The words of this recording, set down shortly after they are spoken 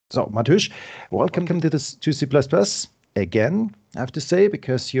So, Mateusz, welcome to C++ again, I have to say,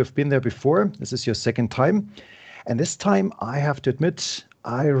 because you've been there before. This is your second time. And this time, I have to admit,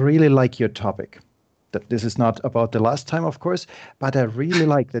 I really like your topic. That this is not about the last time, of course, but I really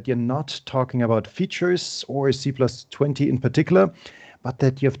like that you're not talking about features or C+20 in particular, but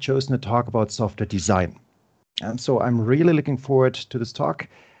that you've chosen to talk about software design. And so I'm really looking forward to this talk,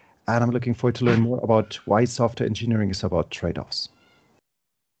 and I'm looking forward to learn more about why software engineering is about trade-offs.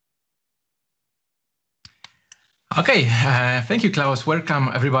 Okay, thank you, Klaus. Welcome,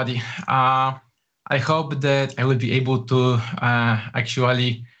 everybody. I hope that I will be able to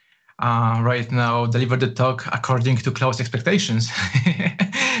actually right now deliver the talk according to Klaus' expectations,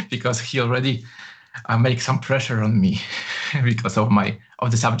 because he already makes some pressure on me because of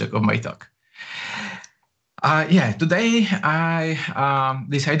the subject of my talk. Yeah, today I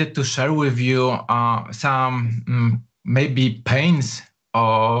decided to share with you some maybe pains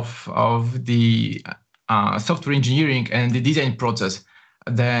of the software engineering and the design process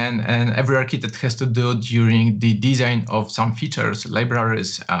and every architect has to do during the design of some features,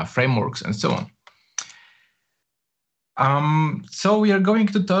 libraries, frameworks, and so on. So we are going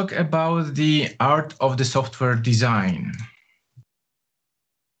to talk about the art of the software design.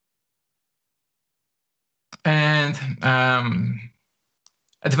 And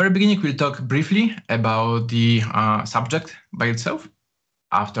at the very beginning, we'll talk briefly about the subject by itself.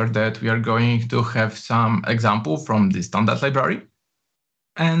 After that, we are going to have some example from the standard library.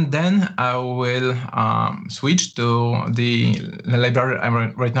 And then I will switch to the library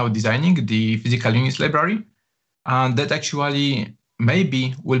I'm right now designing, the physical units library. And that actually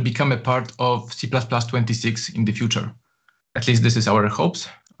maybe will become a part of C++26 in the future. At least this is our hopes.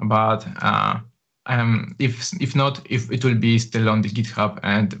 But if not, if it will be still on the GitHub,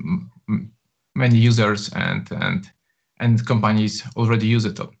 and many users and companies already use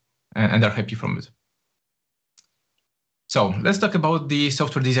it and are happy from it. So let's talk about the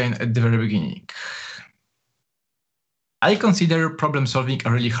software design at the very beginning. I consider problem solving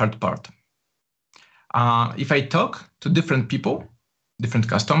a really hard part. If I talk to different people, different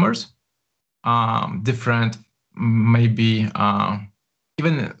customers, different maybe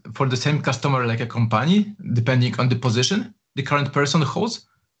even for the same customer like a company, depending on the position the current person holds,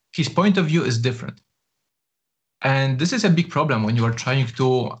 his point of view is different. And this is a big problem when you are trying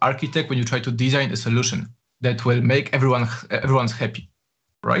to architect, when you try to design a solution that will make everyone's happy,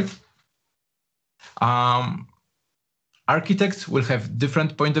 right? Architects will have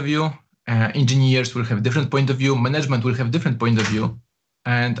different point of view, engineers will have different point of view, management will have different point of view,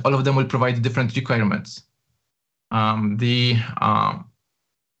 and all of them will provide different requirements.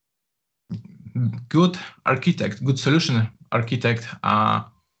 Good architect, good solution architect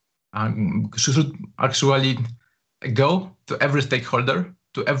should actually go to every stakeholder,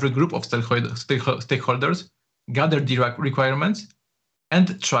 to every group of stakeholders, gather the requirements,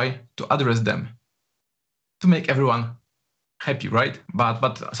 and try to address them to make everyone happy, right?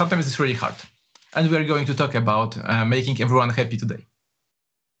 But sometimes it's really hard. And we are going to talk about making everyone happy today.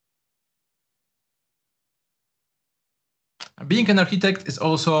 Being an architect is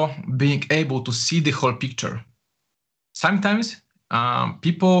also being able to see the whole picture. Sometimes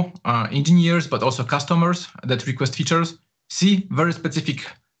people, engineers, but also customers that request features see very specific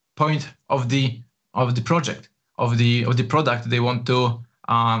point of the project, of the product they want to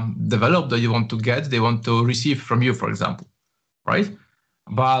develop, that you want to get, they want to receive from you, for example, right?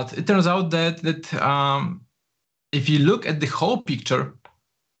 But it turns out that if you look at the whole picture,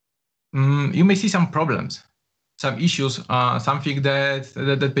 you may see some problems, some issues, something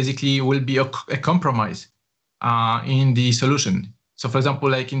that basically will be a compromise in the solution. So for example,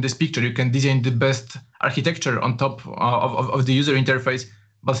 like in this picture, you can design the best architecture on top of the user interface,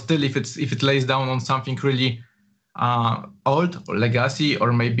 but still if it lays down on something really old or legacy,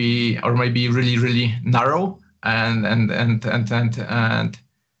 or maybe really narrow and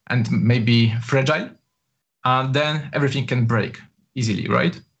maybe fragile, then everything can break easily,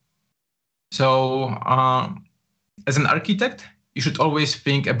 right? So as an architect, you should always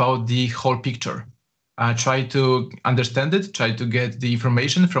think about the whole picture. Try to understand it, try to get the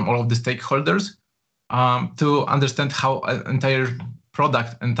information from all of the stakeholders to understand how an entire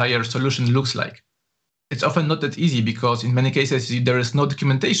product, entire solution looks like. It's often not that easy because in many cases there is no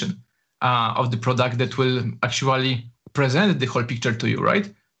documentation of the product that will actually present the whole picture to you,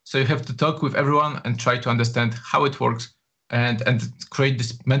 right? So you have to talk with everyone and try to understand how it works and create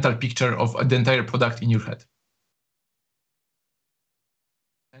this mental picture of the entire product in your head.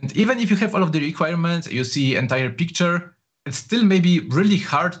 And even if you have all of the requirements, you see entire picture, it's still maybe really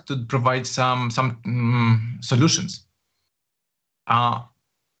hard to provide some solutions.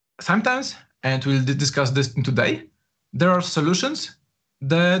 sometimes, and we'll discuss this today, there are solutions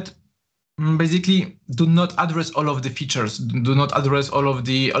that basically do not address all of the features, do not address all of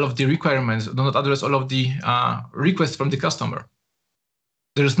the requirements, do not address all of the requests from the customer.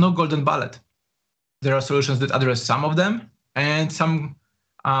 There is no golden bullet. There are solutions that address some of them, and some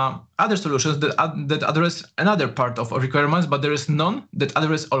other solutions that address another part of requirements, but there is none that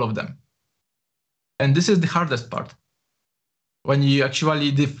address all of them. And this is the hardest part. When you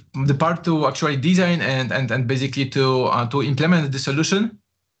actually the part to actually design and basically to implement the solution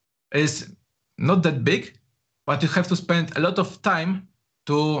is not that big, but you have to spend a lot of time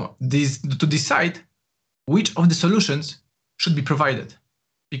to decide which of the solutions should be provided,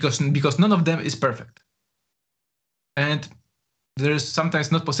 because none of them is perfect. And there is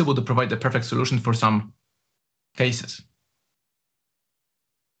sometimes not possible to provide a perfect solution for some cases.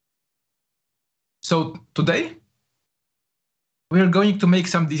 So today, we are going to make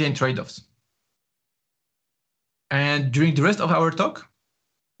some design trade-offs. And during the rest of our talk,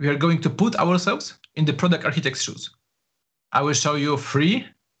 we are going to put ourselves in the product architect's shoes. I will show you 3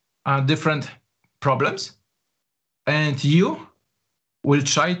 different problems, and you will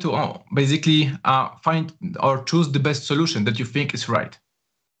try to basically find or choose the best solution that you think is right.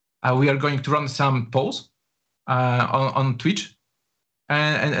 We are going to run some polls on Twitch,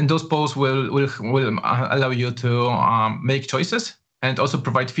 and those polls will allow you to make choices and also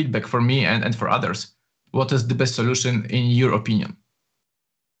provide feedback for me and for others. What is the best solution in your opinion?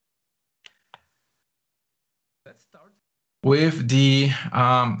 Let's start with the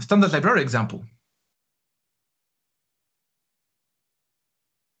standard library example.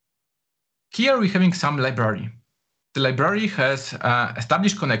 Here we're having some library. The library has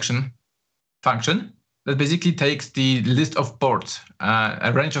established connection function that basically takes the list of ports,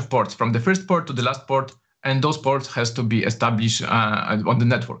 a range of ports from the first port to the last port, and those ports has to be established on the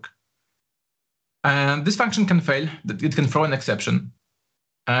network. And this function can fail, it can throw an exception.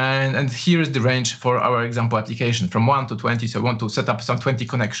 And here is the range for our example application from 1 to 20. So I want to set up some 20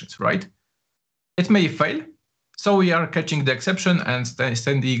 connections, right? It may fail. So we are catching the exception and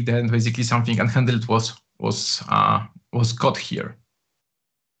sending then basically something unhandled was caught here.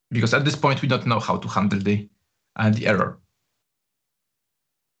 Because at this point, we don't know how to handle the error.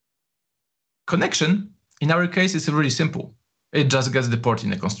 Connection, in our case, is really simple. It just gets the port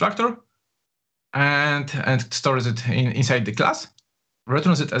in a constructor and stores it inside the class,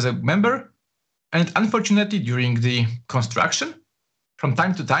 returns it as a member, and unfortunately, during the construction, from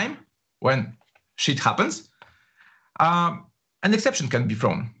time to time, when shit happens, an exception can be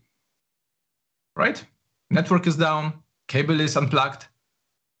thrown, right? Network is down, cable is unplugged.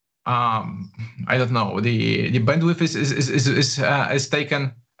 I don't know, the bandwidth is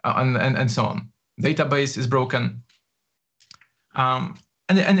taken, and so on. Database is broken, and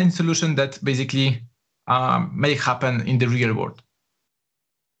a solution that basically may happen in the real world.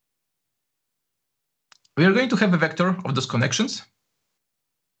 We are going to have a vector of those connections,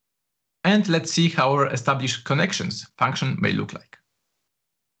 and let's see how our established connections function may look like.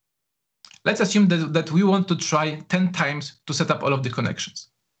 Let's assume that we want to try 10 times to set up all of the connections.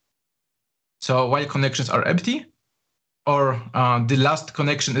 So while connections are empty, or the last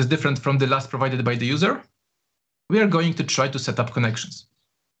connection is different from the last provided by the user, we are going to try to set up connections.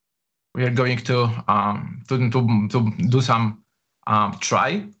 We are going to do some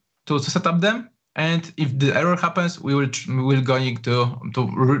try to set up them, and if the error happens, we will going to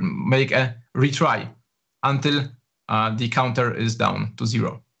make a retry until the counter is down to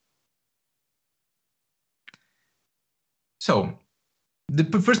 0. So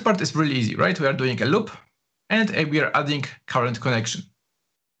the first part is really easy, right? We are doing a loop, and we are adding current connection.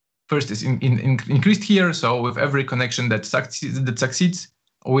 First is increased here, so with every connection that succeeds,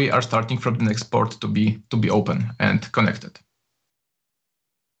 we are starting from the next port to be open and connected.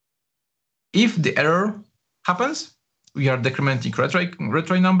 If the error happens, we are decrementing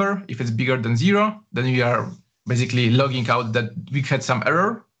retry number. If it's bigger than 0, then we are basically logging out that we had some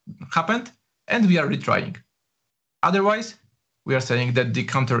error happened, and we are retrying. Otherwise, we are saying that the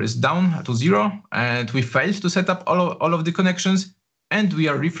counter is down to 0, and we failed to set up all of the connections, and we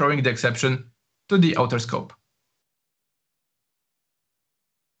are rethrowing the exception to the outer scope.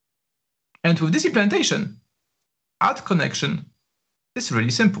 And with this implementation, add connection is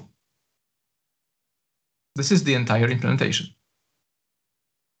really simple. This is the entire implementation.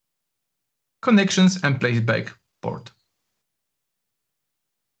 Connections and placeback port.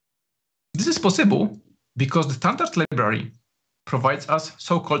 This is possible because the standard library provides us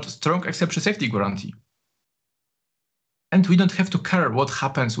so-called strong exception safety guarantee. And we don't have to care what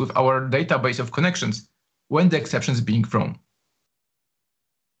happens with our database of connections when the exception is being thrown.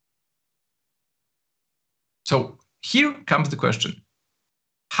 So here comes the question.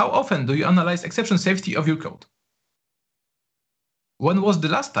 How often do you analyze exception safety of your code? When was the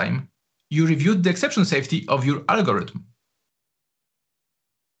last time you reviewed the exception safety of your algorithm?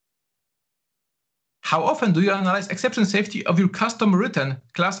 How often do you analyze exception safety of your custom written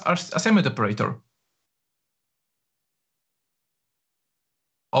class assignment operator?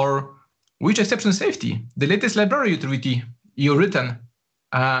 Or which exception safety the latest library utility you written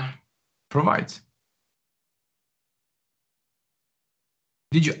provides?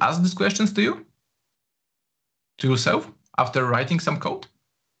 Did you ask these questions to yourself after writing some code?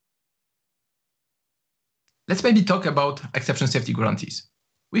 Let's maybe talk about exception safety guarantees.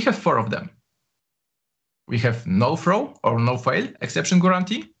 We have 4 of them. We have no throw or no fail exception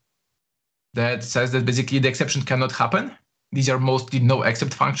guarantee that says that basically the exception cannot happen. These are mostly no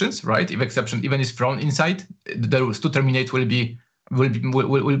except functions, right? If exception even is thrown inside, the rules to terminate will be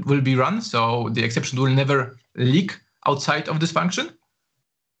run, so the exception will never leak outside of this function.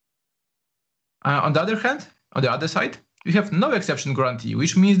 On the other hand, on the other side, we have no exception guarantee,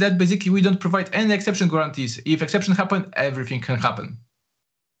 which means that basically we don't provide any exception guarantees. If exception happen, everything can happen.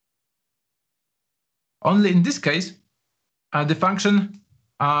 Only in this case, the function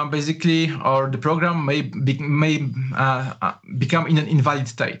basically, or the program may become in an invalid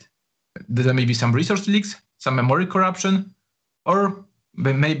state. There may be some resource leaks, some memory corruption, or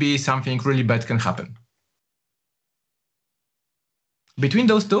maybe something really bad can happen. Between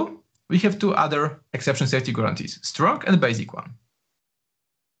those two, we have 2 other exception safety guarantees, strong and basic one.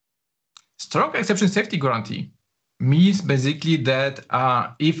 Strong exception safety guarantee means basically that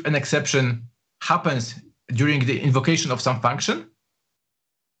if an exception happens during the invocation of some function,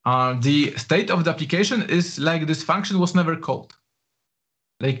 the state of the application is like this function was never called.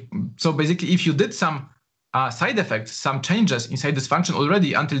 So basically, if you did some side effects, some changes inside this function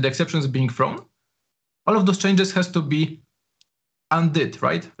already until the exception is being thrown, all of those changes has to be undid,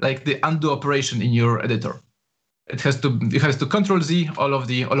 right? Like the undo operation in your editor. It has to Control Z all of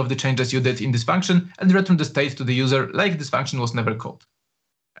the changes you did in this function and return the state to the user like this function was never called.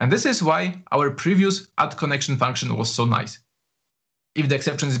 And this is why our previous add connection function was so nice. If the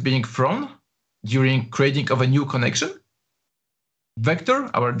exception is being thrown during creating of a new connection, vector,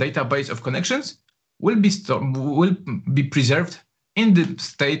 our database of connections, will be preserved in the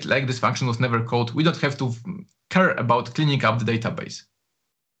state like this function was never called. We don't have to care about cleaning up the database.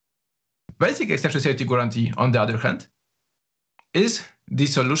 Basic exception safety guarantee, on the other hand, is the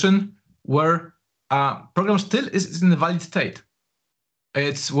solution where a program still is in a valid state.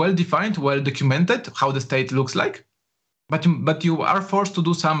 It's well defined, well documented how the state looks like, but you are forced to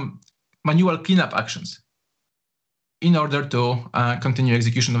do some manual cleanup actions in order to continue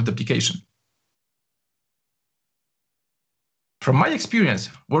execution of the application. From my experience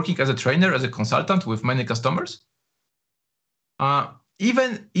working as a trainer, as a consultant with many customers,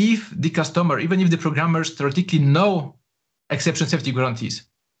 even if the programmers theoretically know exception safety guarantees,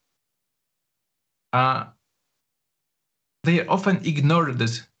 they often ignore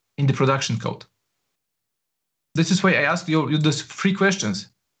this in the production code. This is why I asked you those 3 questions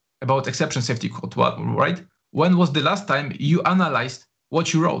about exception safety code, right? When was the last time you analyzed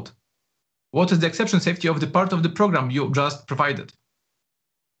what you wrote? What is the exception safety of the part of the program you just provided?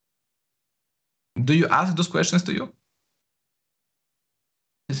 Do you ask those questions to you?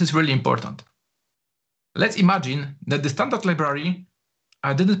 This is really important. Let's imagine that the standard library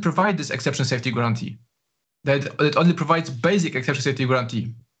didn't provide this exception safety guarantee. That it only provides basic exception safety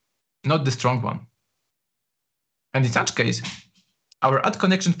guarantee, not the strong one. And in such case, our add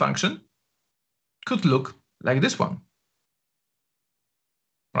connection function could look like this one.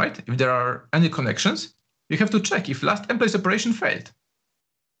 Right? If there are any connections, you have to check if last employee's operation failed.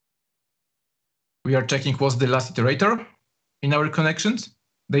 We are checking what's the last iterator in our connections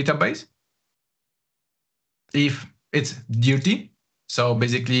database. If it's dirty, so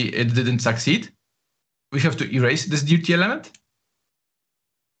basically it didn't succeed, we have to erase this dirty element.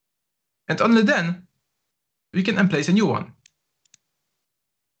 And only then we can emplace a new one.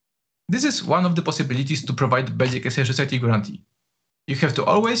 This is one of the possibilities to provide basic exception safety guarantee. You have to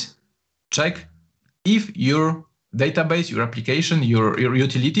always check if your database, your application, your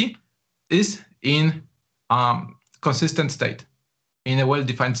utility is in consistent state, in a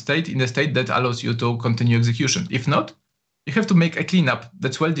well-defined state, in a state that allows you to continue execution. If not, you have to make a cleanup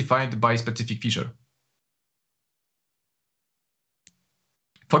that's well-defined by a specific feature.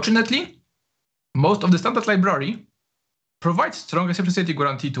 Fortunately, most of the standard library provides strong exception safety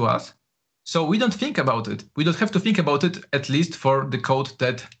guarantee to us, so we don't think about it. We don't have to think about it, at least for the code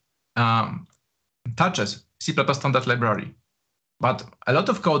that touches C++ standard library. But a lot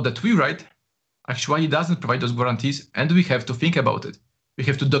of code that we write actually doesn't provide those guarantees, and we have to think about it. We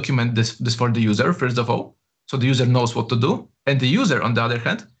have to document this for the user, first of all, so the user knows what to do, and the user, on the other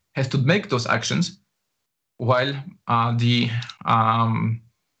hand, has to make those actions while the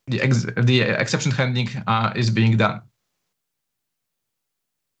exception handling is being done.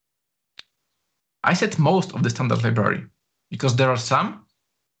 I said most of the standard library because there are some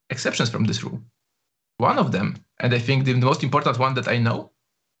exceptions from this rule. One of them, and I think the most important one that I know,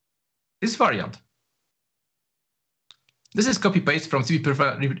 is variant. This is copy-paste from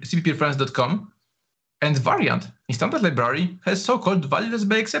cpppreference.com, and variant in standard library has so-called valueless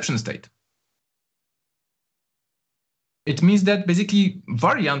by exception state. It means that basically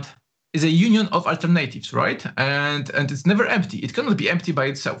variant is a union of alternatives, right? And it's never empty. It cannot be empty by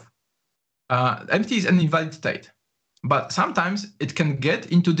itself. Empty is an invalid state, but sometimes it can get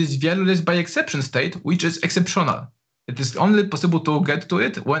into this valueless by exception state, which is exceptional. It is only possible to get to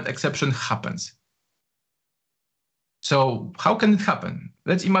it when exception happens. So how can it happen?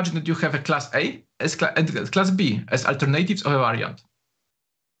 Let's imagine that you have a class A and class B as alternatives of a variant.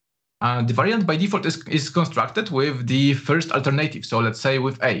 The variant by default is constructed with the first alternative, so let's say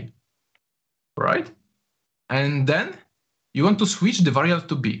with A, right? And then you want to switch the variant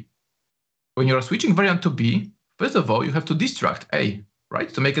to B. When you're switching variant to B, first of all, you have to destruct A, right,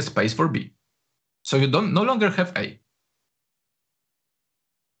 to make a space for B. So you no longer have A.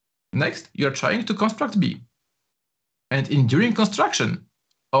 Next, you're trying to construct B. And during construction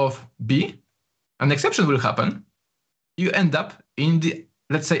of B, an exception will happen. You end up in the,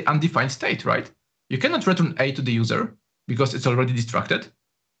 let's say, undefined state, right? You cannot return A to the user because it's already destructed.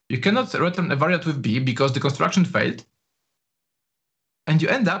 You cannot return a variant with B because the construction failed. And you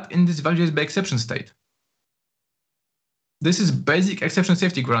end up in this valueless by exception state. This is basic exception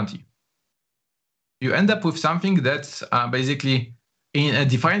safety guarantee. You end up with something that's basically in a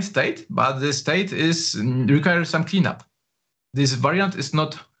defined state, but the state requires some cleanup. This variant is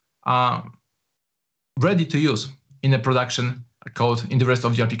not ready to use in a production code in the rest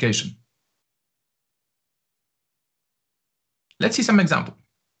of the application. Let's see some example.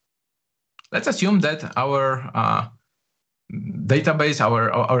 Let's assume that our database,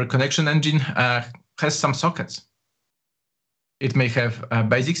 our connection engine has some sockets. It may have a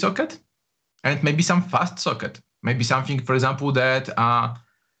basic socket and maybe some fast socket. Maybe something, for example, that,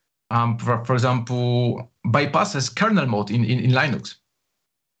 for example, bypasses kernel mode in Linux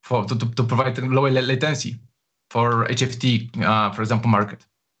to provide lower latency for HFT, for example, market.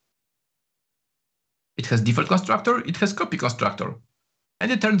 It has default constructor, it has copy constructor.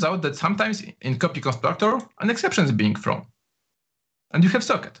 And it turns out that sometimes in copy constructor, an exception is being thrown. And you have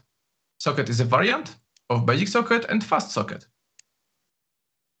socket. Socket is a variant of basic socket and fast socket.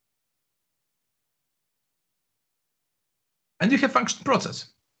 And you have function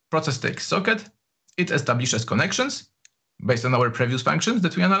process. Process takes socket, it establishes connections based on our previous functions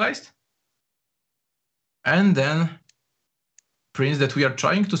that we analyzed, and then prints that we are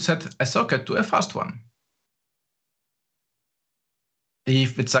trying to set a socket to a fast one.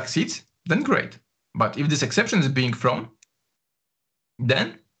 If it succeeds, then great. But if this exception is being thrown,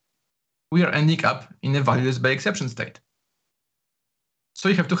 then we are ending up in a valueless by exception state. So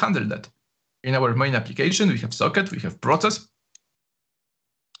you have to handle that. In our main application, we have socket, we have process,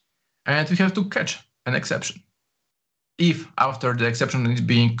 and we have to catch an exception. If after the exception is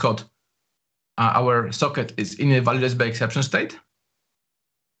being caught, our socket is in a valueless by exception state,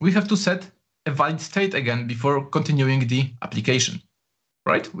 we have to set a valid state again before continuing the application,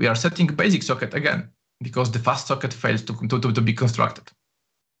 right? We are setting basic socket again because the fast socket fails to be constructed.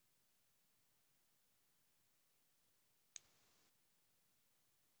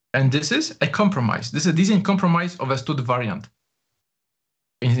 And this is a compromise. This is a design compromise of a stud variant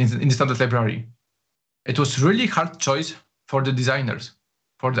in the standard library. It was really hard choice for the designers,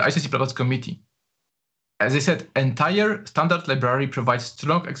 for the ICC Plattforms committee. As I said, entire standard library provides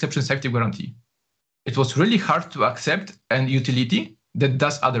strong exception safety guarantee. It was really hard to accept an utility that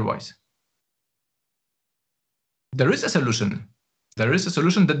does otherwise. There is a solution. There is a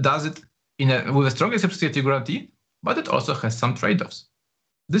solution that does it with a strong exception safety guarantee, but it also has some trade-offs.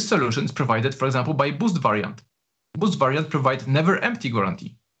 This solution is provided, for example, by Boost variant. Boost variant provides never empty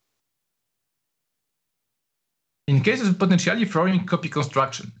guarantee. In cases of potentially throwing copy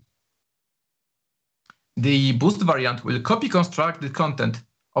construction, the Boost variant will copy construct the content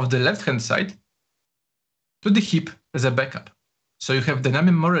of the left-hand side to the heap as a backup. So you have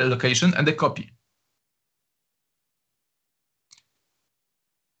dynamic memory allocation and a copy.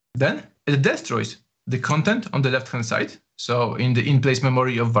 Then it destroys the content on the left-hand side, so in the in-place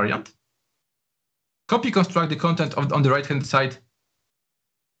memory of variant. Copy construct the content on the right-hand side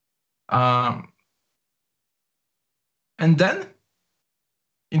And then,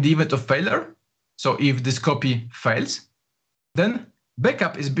 in the event of failure, so if this copy fails, then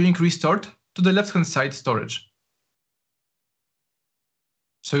backup is being restored to the left-hand side storage.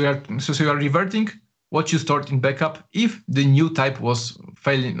 So you are reverting what you stored in backup if the new type was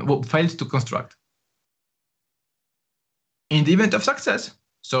failed to construct. In the event of success,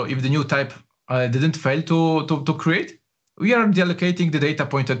 so if the new type didn't fail to create, we are deallocating the data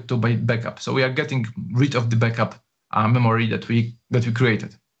pointed to backup. So we are getting rid of the backup memory that we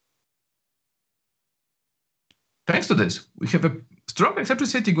created. Thanks to this, we have a strong exception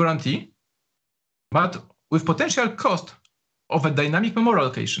safety guarantee, but with potential cost of a dynamic memory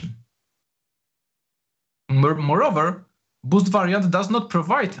allocation. Moreover, boost variant does not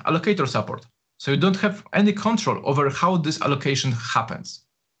provide allocator support, so you don't have any control over how this allocation happens.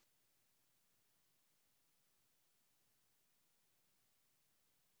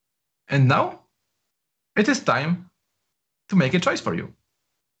 And now, it is time to make a choice for you.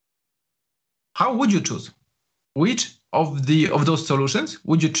 How would you choose? Which of those solutions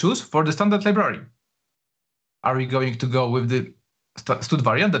would you choose for the standard library? Are we going to go with the stud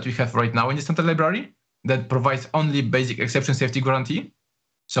variant that we have right now in the standard library that provides only basic exception safety guarantee?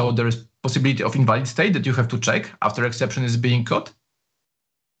 So there is possibility of invalid state that you have to check after exception is being caught.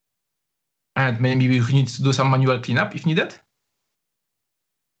 And maybe we need to do some manual cleanup if needed.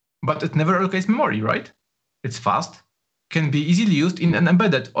 But it never allocates memory, right? It's fast, can be easily used in an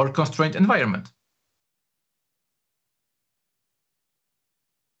embedded or constrained environment.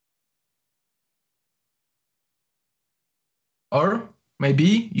 Or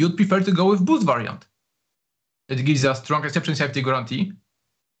maybe you'd prefer to go with boost variant. It gives a strong exception safety guarantee.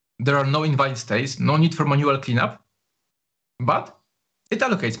 There are no invalid states, no need for manual cleanup, but it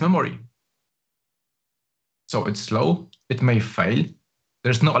allocates memory. So it's slow, it may fail.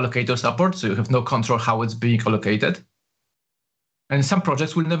 There's no allocator support, so you have no control how it's being allocated. And some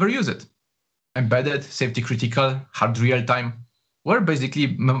projects will never use it. Embedded, safety critical, hard real time, where basically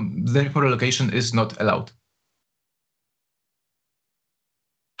the memory allocation is not allowed.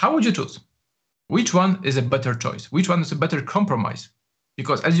 How would you choose? Which one is a better choice? Which one is a better compromise?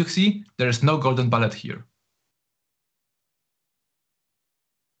 Because as you see, there is no golden bullet here.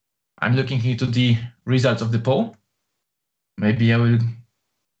 I'm looking into the results of the poll. Maybe I will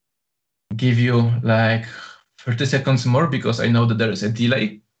give you like 30 seconds more because I know that there is a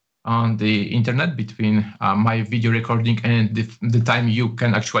delay on the internet between my video recording and the time you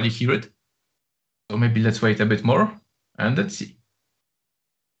can actually hear it. So maybe let's wait a bit more and let's see.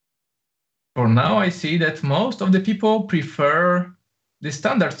 For now, I see that most of the people prefer the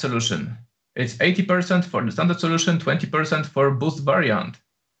standard solution. It's 80% for the standard solution, 20% for boost variant.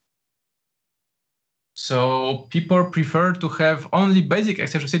 So people prefer to have only basic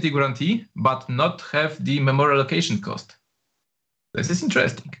exception safety guarantee, but not have the memory allocation cost. This is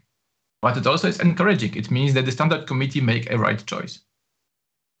interesting, but it also is encouraging. It means that the standard committee make a right choice.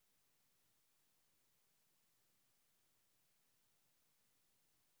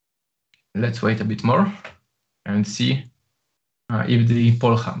 Let's wait a bit more and see if the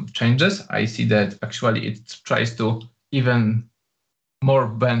poll changes. I see that actually it tries to even more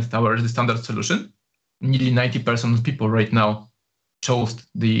bend towards the standard solution. Nearly 90% of people right now chose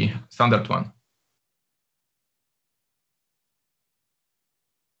the standard one.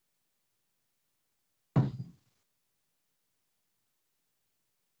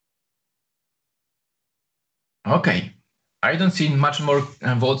 Okay, I don't see much more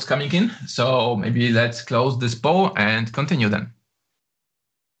votes coming in, so maybe let's close this poll and continue then.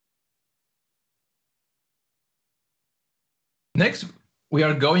 Next, we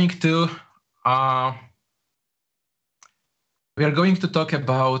are going to talk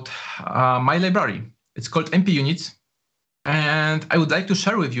about my library. It's called MP Units, and I would like to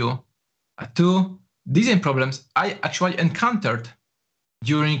share with you two design problems I actually encountered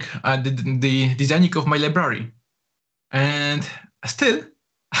during the designing of my library. And still,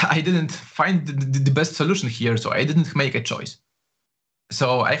 I didn't find the best solution here, so I didn't make a choice.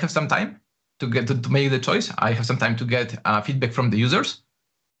 So I have some time to make the choice. I have some time to get feedback from the users.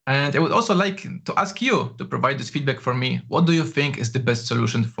 And I would also like to ask you to provide this feedback for me. What do you think is the best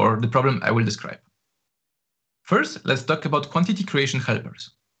solution for the problem I will describe? First, let's talk about quantity creation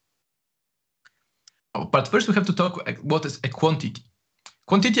helpers. But first, we have to talk what is a quantity.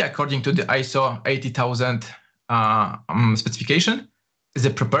 Quantity, according to the ISO 80000 specification, is a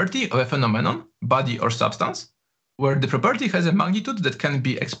property of a phenomenon, body or substance, where the property has a magnitude that can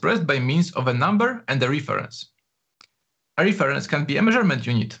be expressed by means of a number and a reference. A reference can be a measurement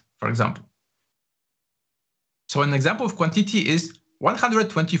unit, for example. So an example of quantity is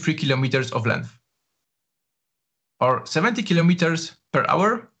 123 kilometers of length, or 70 kilometers per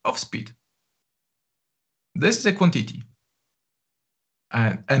hour of speed. This is a quantity,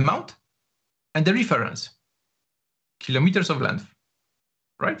 an amount, and the reference, kilometers of length,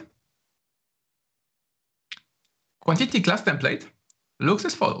 right? Quantity class template looks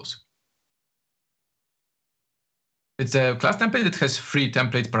as follows. It's a class template that has 3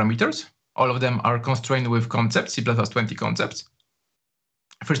 template parameters. All of them are constrained with concepts, C++20 concepts.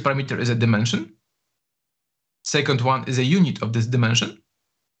 First parameter is a dimension. Second one is a unit of this dimension.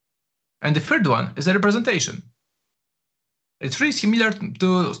 And the third one is a representation. It's really similar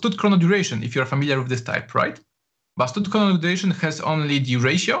to stud chrono duration, if you're familiar with this type, right? But stud chrono duration has only the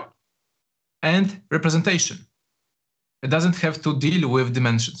ratio and representation. It doesn't have to deal with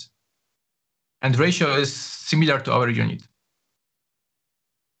dimensions. And ratio is similar to our unit.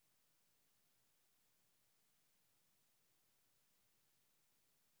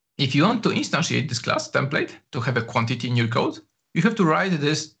 If you want to instantiate this class template to have a quantity in your code, you have to write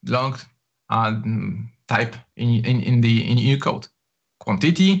this long type in your code.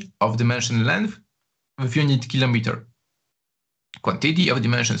 Quantity of dimension length with unit kilometer. Quantity of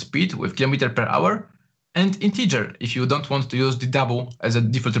dimension speed with kilometer per hour, and integer if you don't want to use the double as a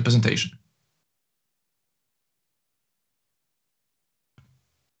default representation.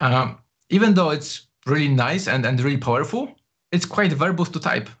 Even though it's really nice and really powerful, it's quite verbose to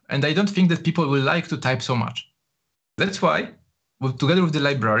type, and I don't think that people will like to type so much. That's why, together with the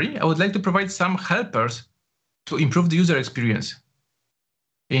library, I would like to provide some helpers to improve the user experience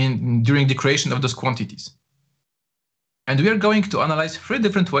during the creation of those quantities. And we are going to analyze 3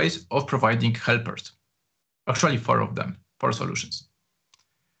 different ways of providing helpers. Actually, 4 of them, 4 solutions.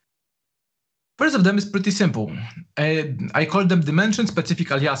 First of them is pretty simple. I call them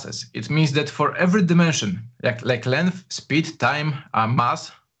dimension-specific aliases. It means that for every dimension, like length, speed, time,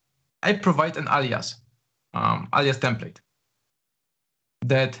 mass, I provide an alias template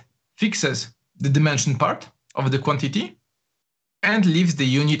that fixes the dimension part of the quantity and leaves the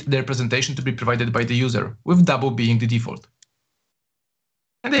unit, the representation, to be provided by the user, with double being the default.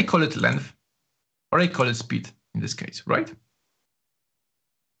 And I call it length, or I call it speed in this case, right?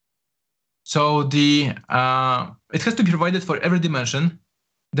 So it has to be provided for every dimension.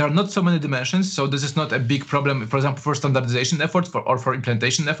 There are not so many dimensions, so this is not a big problem, for example, for standardization effort or for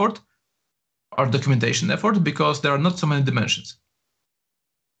implementation effort or documentation effort, because there are not so many dimensions.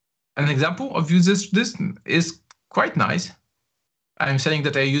 An example of this is quite nice. I'm saying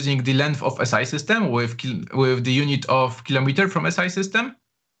that I'm using the length of SI system with the unit of kilometer from SI system,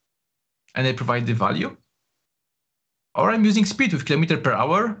 and I provide the value. Or I'm using speed with kilometer per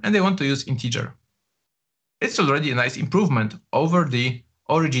hour, and I want to use integer. It's already a nice improvement over the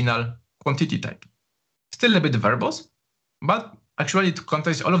original quantity type. Still a bit verbose, but actually it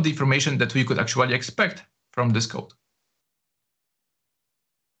contains all of the information that we could actually expect from this code.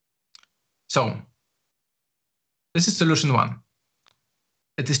 So this is solution 1.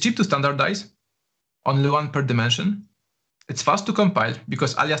 It is cheap to standardize, only 1 per dimension. It's fast to compile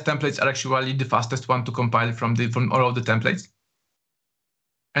because alias templates are actually the fastest one to compile from all of the templates.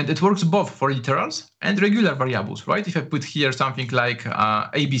 And it works both for literals and regular variables, right? If I put here something like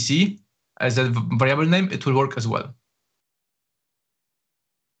ABC as a variable name, it will work as well.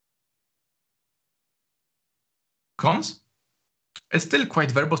 Cons? It's still quite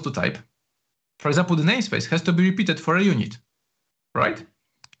verbose to type. For example, the namespace has to be repeated for a unit, right?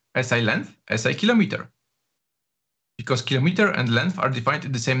 SI length, SI kilometer. Because kilometer and length are defined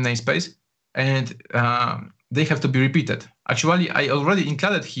in the same namespace, and they have to be repeated. Actually, I already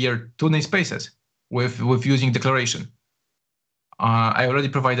included here 2 namespaces with using declaration. I already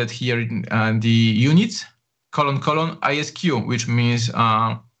provided here the units, : ISQ, which means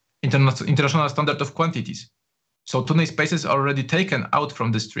International Standard of Quantities. So 2 namespaces are already taken out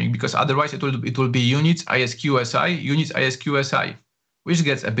from the string, because otherwise it will be units, ISQ, SI, units, ISQ, SI, which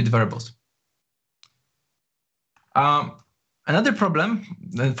gets a bit verbose. Another problem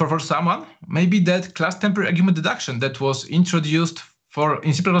for someone may be that class temporary argument deduction that was introduced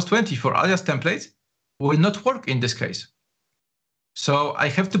in C++20 for alias templates will not work in this case. So I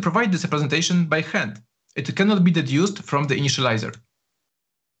have to provide this representation by hand. It cannot be deduced from the initializer.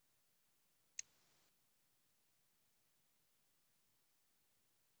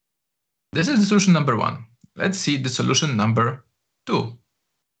 This is the solution number 1. Let's see the solution number 2.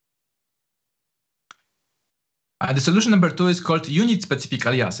 The solution number 2 is called unit-specific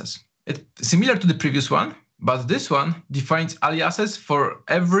aliases. It's similar to the previous one, but this one defines aliases for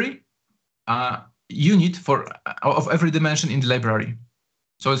every unit of every dimension in the library.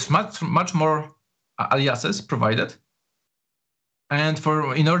 So it's much more aliases provided. And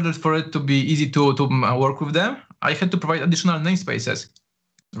in order for it to be easy to work with them, I had to provide additional namespaces.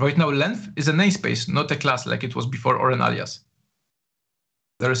 Right now, length is a namespace, not a class like it was before or an alias.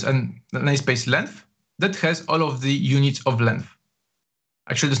 There's a namespace length that has all of the units of length.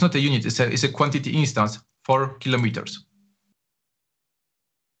 Actually, it's not a unit, it's a quantity instance for kilometers.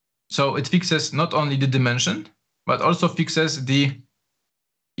 So it fixes not only the dimension, but also fixes the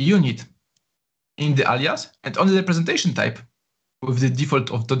unit in the alias, and only the representation type with the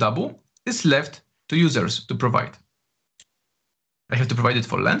default of double is left to users to provide. I have to provide it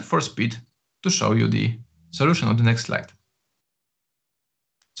for length, for speed, to show you the solution on the next slide.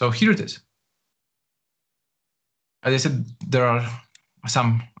 So here it is. As I said, there are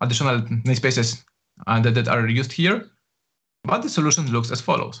some additional namespaces that are used here, but the solution looks as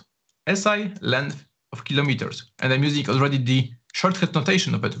follows. SI length of kilometers, and I'm using already the shortcut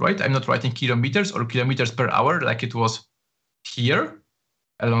notation of it, right? I'm not writing kilometers or kilometers per hour like it was here,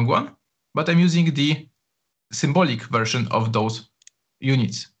 a long one, but I'm using the symbolic version of those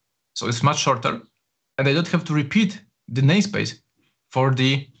units. So it's much shorter, and I don't have to repeat the namespace for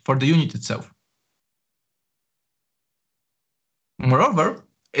the unit itself. Moreover,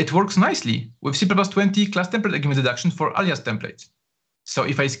 it works nicely with C++20 class template argument deduction for alias templates. So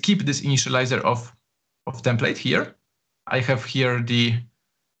if I skip this initializer of template here, I have here the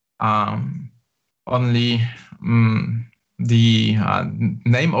only the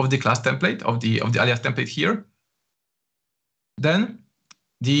name of the class template of the alias template here. Then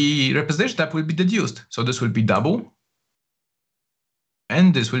the representation type will be deduced. So this will be double,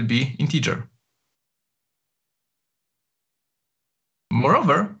 and this will be integer.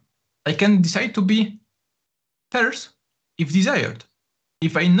 Moreover, I can decide to be terse if desired.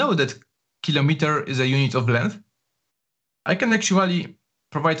 If I know that kilometer is a unit of length, I can actually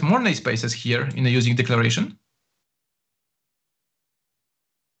provide more namespaces here in the using declaration.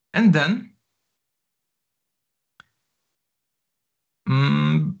 And then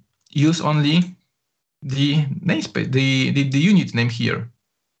use only the namespace, the unit name here.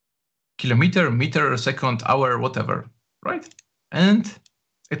 Kilometer, meter, second, hour, whatever, right? And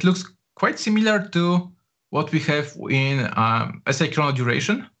it looks quite similar to what we have in SI chrono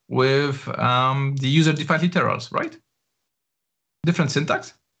duration with the user-defined literals, right? Different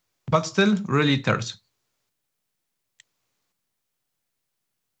syntax, but still really terse.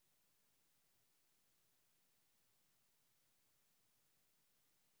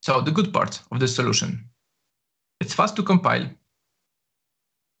 So the good part of this solution, it's fast to compile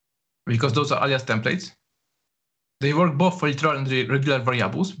because those are alias templates. They work both for literal and regular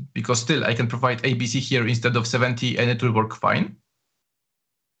variables because still I can provide ABC here instead of 70 and it will work fine.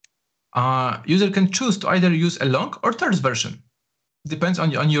 User can choose to either use a long or terse version. Depends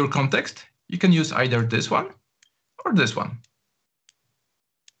on your context. You can use either this one or this one.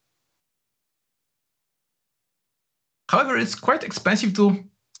 However, it's quite expensive to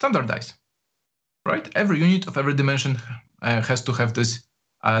standardize, right? Every unit of every dimension has to have this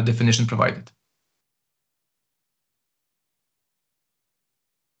definition provided.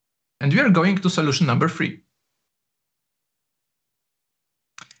 And we are going to solution number 3.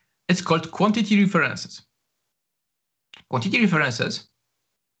 It's called quantity references. Quantity references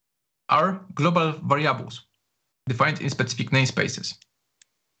are global variables defined in specific namespaces.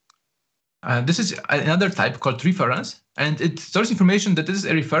 This is another type called reference, and it stores information that is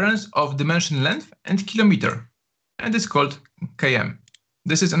a reference of dimension length and kilometer, and it's called km.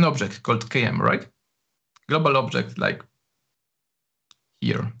 This is an object called km, right? Global object like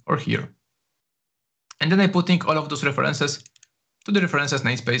here or here. And then I'm putting all of those references to the references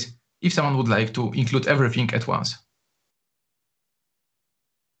namespace if someone would like to include everything at once.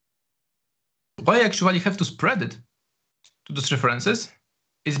 Why I actually have to spread it to those references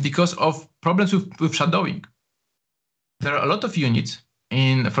is because of problems with shadowing. There are a lot of units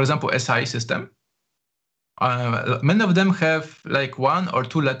in, for example, SI system. Many of them have like 1 or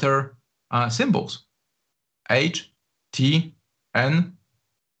 2 letter symbols, H, T, N,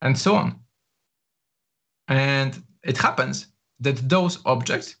 and so on. And it happens that those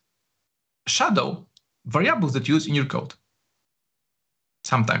objects shadow variables that you use in your code.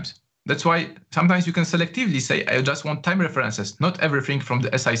 Sometimes. That's why sometimes you can selectively say, I just want time references, not everything from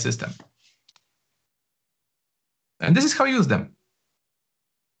the SI system. And this is how you use them.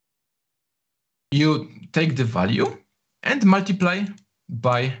 You take the value and multiply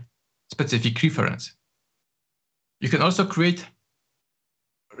by specific reference. You can also create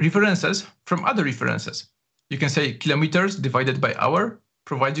references from other references. You can say kilometers divided by hour,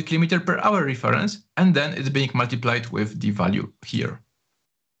 provide you kilometer per hour reference, and then it's being multiplied with the value here.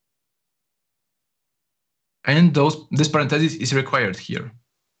 And this parenthesis is required here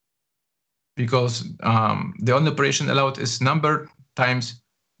because the only operation allowed is number times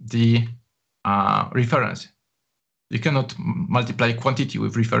the reference. You cannot multiply quantity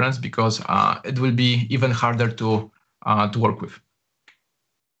with reference because it will be even harder to work with.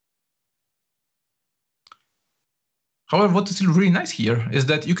 However, what is really nice here is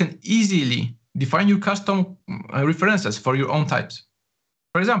that you can easily define your custom references for your own types.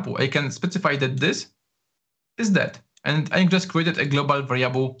 For example, I can specify that this is that, and I just created a global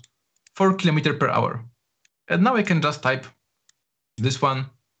variable for kilometer per hour. And now I can just type this one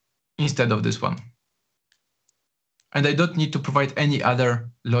instead of this one. And I don't need to provide any other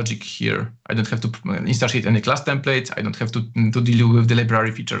logic here. I don't have to instantiate any class templates. I don't have to deal with the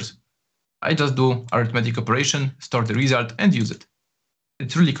library features. I just do arithmetic operation, store the result, and use it.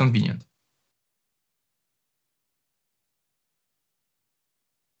 It's really convenient.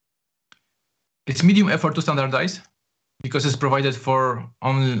 It's medium effort to standardize because it's provided for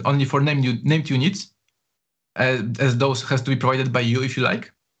only for named units, as those has to be provided by you if you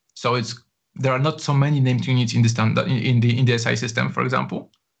like. So there are not so many named units in the standard in the SI system, for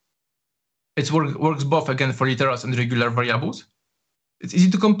example. It works both again for literals and regular variables. It's easy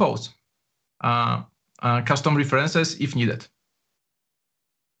to compose custom references if needed.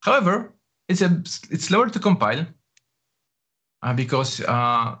 However, it's slower to compile because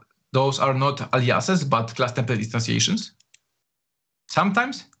those are not aliases but class template instantiations.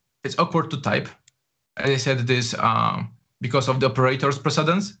 Sometimes it's awkward to type. As I said, this because of the operator's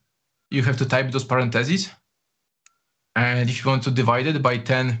precedence, you have to type those parentheses. And if you want to divide it by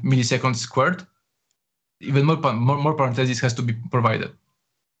 10 milliseconds squared, even more parentheses has to be provided.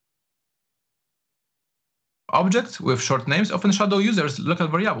 Objects with short names often shadow users' local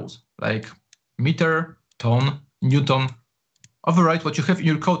variables like meter, ton, newton, overwrite what you have in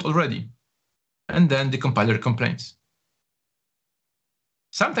your code already, and then the compiler complains.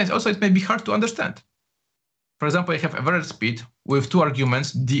 Sometimes also it may be hard to understand. For example, I have average speed with two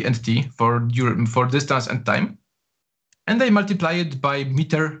arguments, d and t, for distance and time, and I multiply it by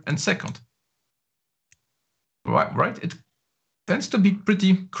meter and second. Right? It tends to be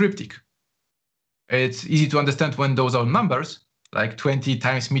pretty cryptic. It's easy to understand when those are numbers, like 20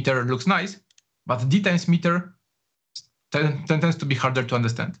 times meter looks nice, but d times meter tends to be harder to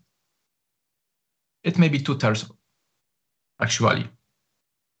understand. It may be 2 terms, actually.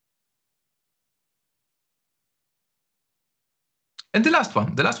 And the last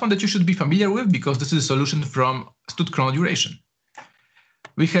one that you should be familiar with, because this is a solution from stud-chrono-duration.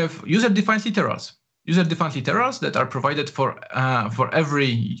 We have user-defined literals. User-defined literals that are provided for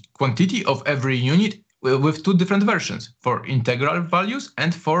every quantity of every unit with two different versions, for integral values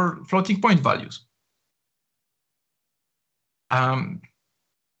and for floating point values.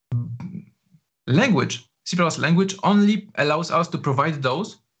 Language, C++ language only allows us to provide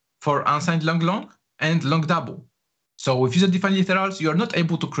those for unsigned long and long double. So with user-defined literals, you are not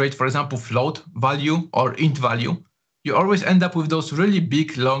able to create, for example, float value or int value. You always end up with those really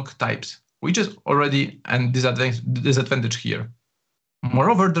big long types, which is already a disadvantage here.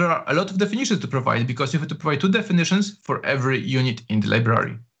 Moreover, there are a lot of definitions to provide because you have to provide 2 definitions for every unit in the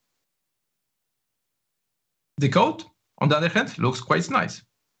library. The code, on the other hand, looks quite nice.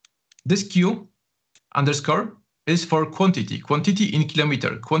 This Q underscore is for quantity in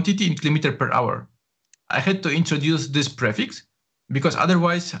kilometer per hour. I had to introduce this prefix because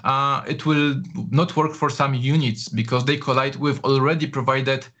otherwise it will not work for some units because they collide with already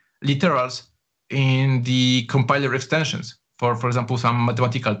provided literals in the compiler extensions for example, some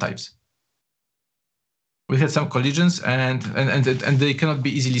mathematical types. We had some collisions and they cannot be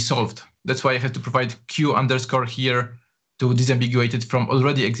easily solved. That's why I had to provide Q underscore here to disambiguate it from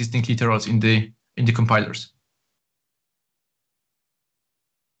already existing literals in the compilers.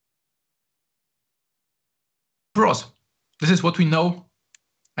 Pros. This is what we know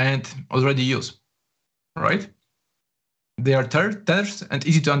and already use, right? They are terse and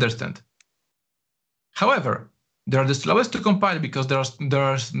easy to understand. However, they are the slowest to compile because there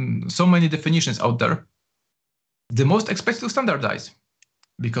are so many definitions out there. The most expensive to standardize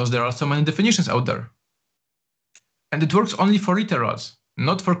because there are so many definitions out there. And it works only for literals,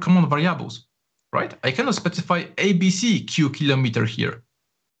 not for common variables, right? I cannot specify ABC Q kilometer here.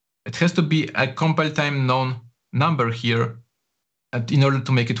 It has to be a compile time known number here in order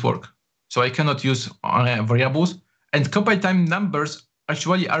to make it work. So I cannot use variables, and compile time numbers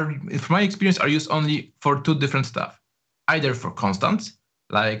actually are, from my experience, are used only for 2 different stuff. Either for constants,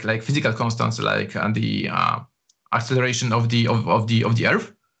 like physical constants, like the acceleration of the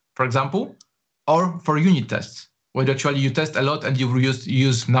Earth, for example, or for unit tests, where actually you test a lot and you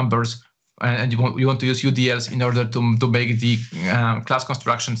use numbers and you want to use UDLs in order to make the class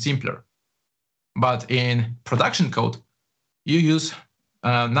construction simpler. But in production code, you use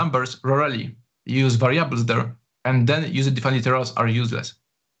numbers rurally. You use variables there, and then user-defined literals are useless.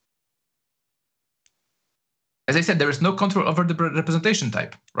 As I said, there is no control over the representation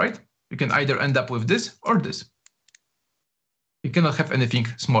type, right? You can either end up with this or this. You cannot have anything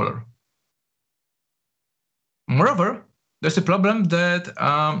smaller. Moreover, there's a problem that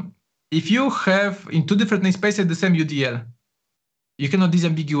if you have in two different namespaces the same UDL, you cannot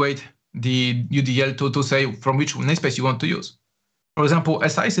disambiguate the UDL to say from which namespace you want to use. For example,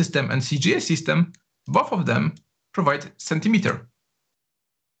 SI system and CGS system, both of them provide centimeter.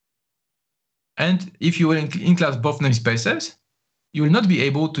 And if you will in-class both namespaces, you will not be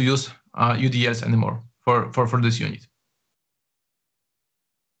able to use UDLs anymore for this unit.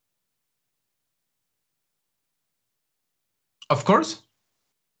 Of course,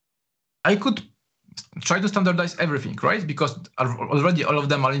 I could try to standardize everything, right? Because already all of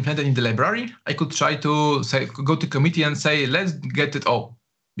them are implemented in the library. I could try to go to committee and say, let's get it all,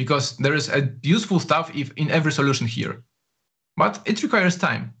 because there is a useful stuff in every solution here. But it requires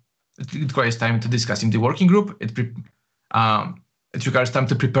time. It requires time to discuss in the working group. It requires time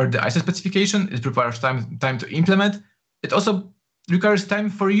to prepare the ISO specification. It requires time to implement. It also requires time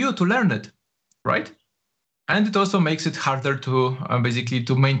for you to learn it, right? And it also makes it harder to basically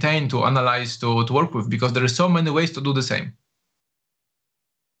to maintain, to analyze, to work with, because there are so many ways to do the same.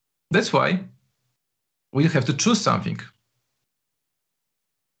 That's why we have to choose something.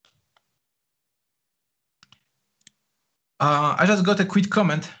 I just got a quick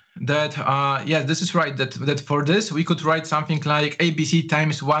comment that, yeah, this is right, that for this, we could write something like ABC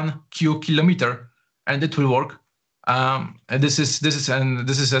times 1Q kilometer, and it will work. This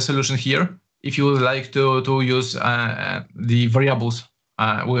is a solution here. If you would like to use the variables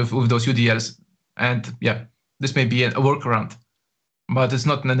with those UDLs. And yeah, this may be a workaround, but it's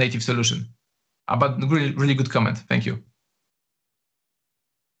not a native solution. But really, really good comment. Thank you.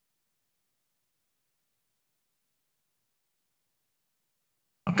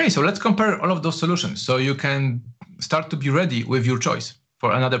 Okay, so let's compare all of those solutions so you can start to be ready with your choice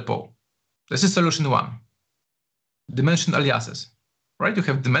for another poll. This is solution one. Dimension aliases, right? You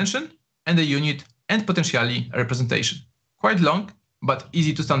have dimension and a unit and potentially a representation. Quite long, but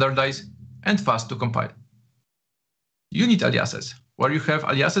easy to standardize and fast to compile. Unit aliases, where you have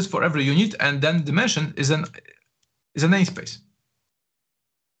aliases for every unit, and then dimension is a namespace.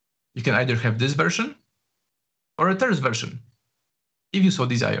 You can either have this version or a third version, if you so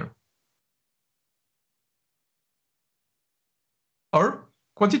desire. Or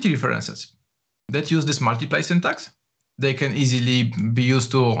quantity references that use this multiply syntax. They can easily be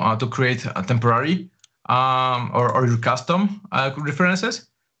used to create a temporary or your custom references.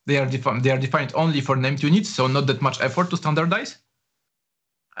 They are defined only for named units, so not that much effort to standardize.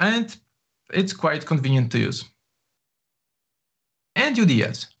 And it's quite convenient to use. And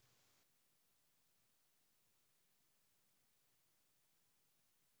UDLs.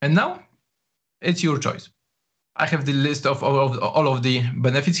 And now it's your choice. I have the list of all of the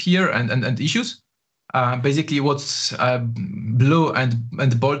benefits here and issues. Basically, what's blue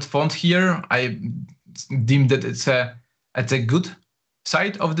and bold font here, I deem that it's a good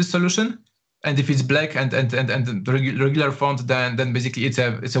side of the solution. And if it's black and regular font, then basically it's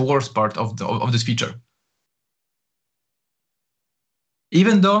a worse part of this feature.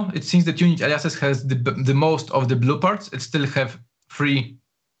 Even though it seems that unit aliases has the most of the blue parts, it still have 3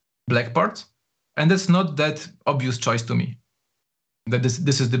 black parts, and that's not that obvious choice to me. That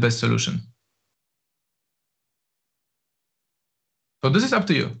this is the best solution. So this is up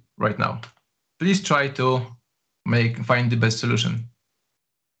to you right now. Please try to find the best solution.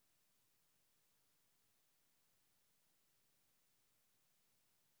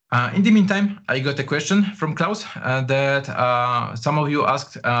 In the meantime, I got a question from Klaus that some of you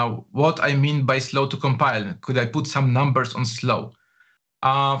asked what I mean by slow to compile. Could I put some numbers on slow?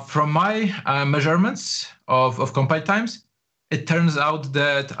 From my measurements of compile times, it turns out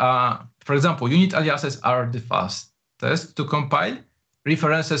that, for example, unit aliases are the fastest to compile.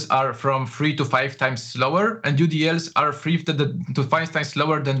 References are from 3 to 5 times slower, and UDLs are 3 to 5 times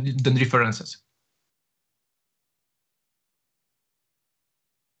slower than references.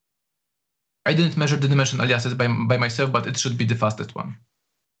 I didn't measure the dimension aliases by myself, but it should be the fastest one.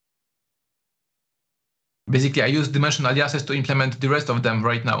 Basically, I use dimension aliases to implement the rest of them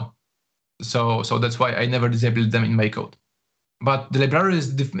right now. So that's why I never disabled them in my code. But the library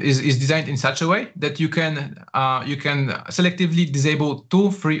is designed in such a way that you can selectively disable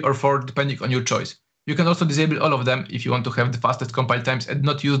 2, 3, or 4 depending on your choice. You can also disable all of them if you want to have the fastest compile times and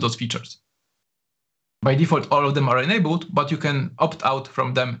not use those features. By default, all of them are enabled, but you can opt out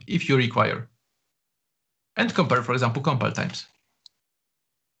from them if you require. And compare, for example, compile times.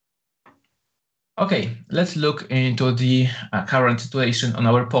 Okay, let's look into the current situation on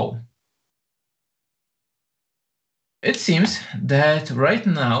our poll. It seems that right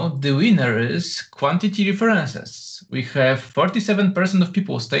now the winner is quantity references. We have 47% of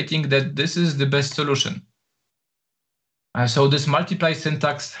people stating that this is the best solution. So this multiply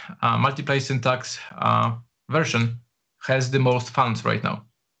syntax version has the most fans right now.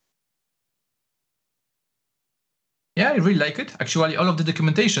 Yeah, I really like it. Actually, all of the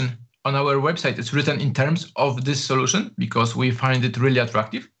documentation on our website is written in terms of this solution because we find it really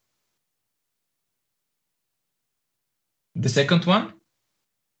attractive. The second one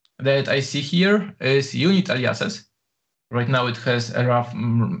that I see here is unit aliases. Right now it has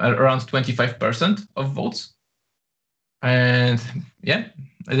around 25% of votes. And yeah,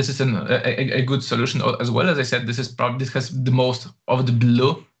 this is a good solution as well. As I said, this has the most of the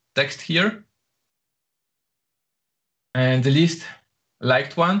blue text here. And the least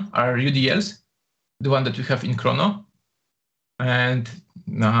liked one are UDLs, the one that we have in Chrono. And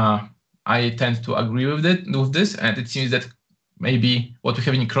I tend to agree with this, and it seems that maybe what we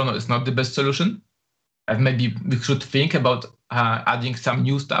have in Chrono is not the best solution. And maybe we should think about adding some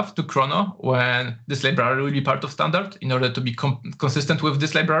new stuff to Chrono when this library will be part of standard in order to be consistent with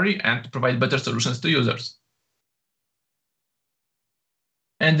this library and to provide better solutions to users.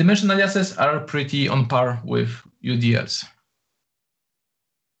 And dimension aliases are pretty on par with UDLs.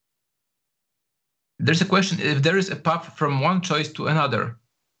 There's a question if there is a path from one choice to another.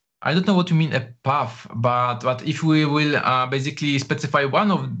 I don't know what you mean a path, but if we will basically specify one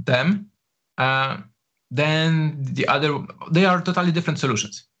of them, then the other, they are totally different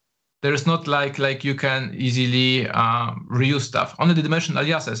solutions. There is not like you can easily reuse stuff. Only the dimension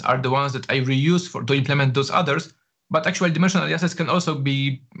aliases are the ones that I reuse to implement those others, but actually dimension aliases can also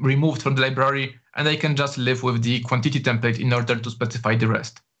be removed from the library and I can just live with the quantity template in order to specify the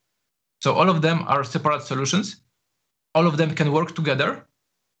rest. So all of them are separate solutions. All of them can work together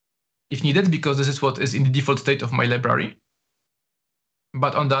if needed, because this is what is in the default state of my library.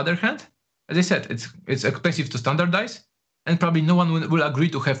 But on the other hand, as I said, it's expensive to standardize, and probably no one will agree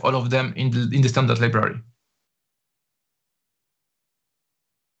to have all of them in the standard library.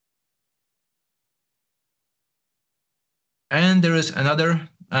 And there is another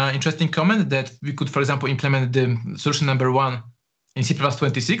interesting comment that we could, for example, implement the solution number 1 in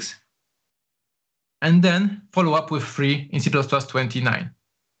C++26, and then follow up with 3 in C++29.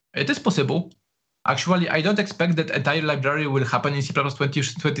 It is possible. Actually, I don't expect that entire library will happen in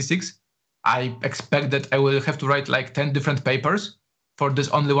C++26. I expect that I will have to write like 10 different papers for this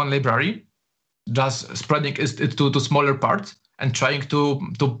only one library, just spreading it to smaller parts and trying to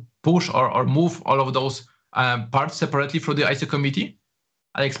push or move all of those parts separately through the IC committee.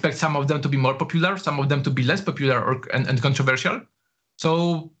 I expect some of them to be more popular, some of them to be less popular and controversial.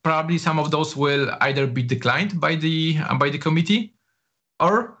 So probably some of those will either be declined by the committee,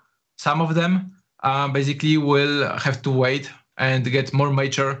 or some of them basically will have to wait and get more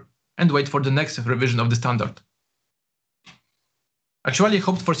mature and wait for the next revision of the standard. Actually, I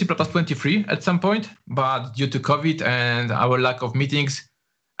hoped for C++23 at some point, but due to COVID and our lack of meetings,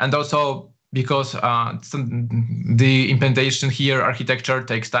 and also because the implementation here, architecture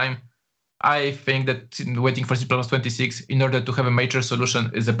takes time, I think that waiting for C++26 in order to have a mature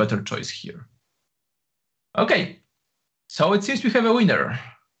solution is a better choice here. Okay, so it seems we have a winner.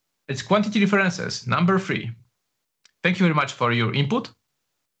 It's quantity references, number 3. Thank you very much for your input.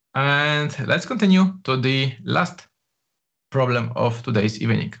 And let's continue to the last problem of today's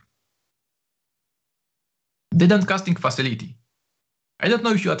evening. Didn't casting facility. I don't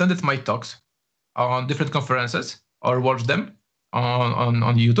know if you attended my talks on different conferences or watched them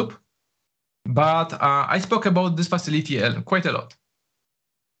on YouTube, but I spoke about this facility quite a lot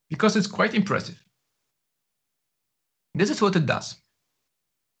because it's quite impressive. This is what it does.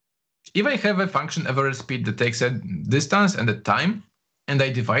 If I have a function average speed that takes a distance and a time, and I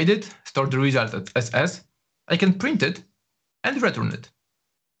divide it, store the result as S, I can print it and return it.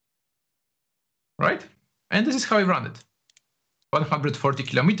 Right? And this is how I run it. 140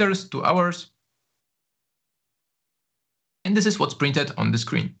 kilometers, 2 hours. And this is what's printed on the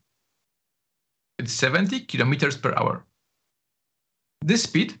screen. It's 70 kilometers per hour. This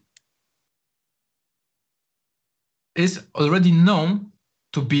speed is already known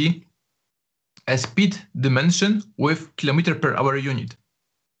to be a speed dimension with kilometer per hour unit.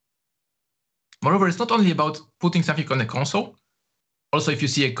 Moreover, it's not only about putting something on a console. Also, if you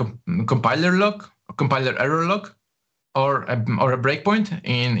see a compiler log, a compiler error log, or a breakpoint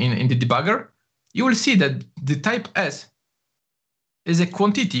in the debugger, you will see that the type S is a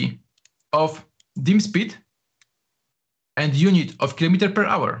quantity of dim speed and unit of kilometer per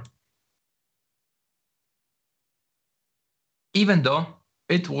hour, even though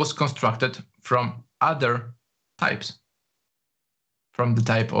it was constructed from other types, from the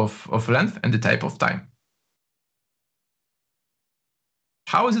type of length and the type of time.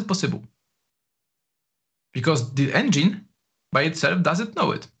 How is it possible? Because the engine by itself doesn't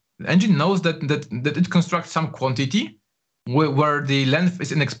know it. The engine knows that it constructs some quantity where the length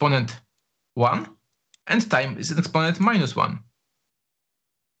is in exponent 1 and time is in exponent -1.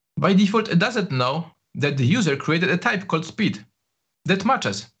 By default, it doesn't know that the user created a type called speed that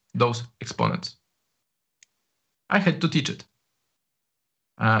matches those exponents. I had to teach it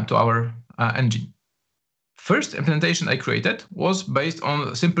to our engine. First implementation I created was based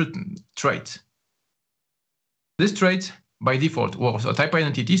on simple traits. This trait by default was a type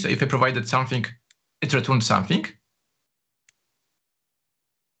identity, so if I provided something, it returned something.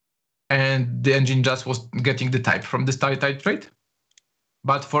 And the engine just was getting the type from this type trait.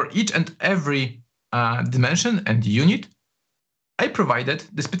 But for each and every dimension and unit, I provided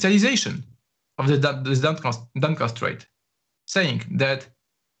the specialization of this downcast trait, saying that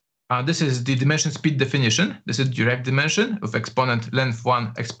this is the dimension speed definition. This is derived dimension of exponent length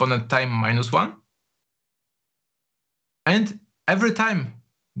 1, exponent time -1. And every time,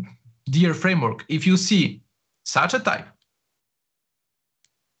 dear framework, if you see such a type,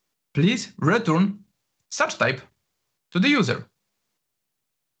 please return such type to the user,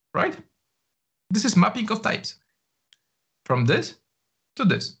 right? This is mapping of types from this to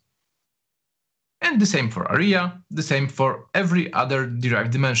this. And the same for area, the same for every other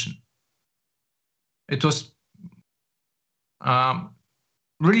derived dimension. It was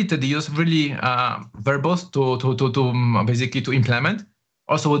really tedious, really verbose to basically to implement.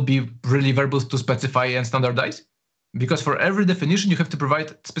 Also would be really verbose to specify and standardize, because for every definition you have to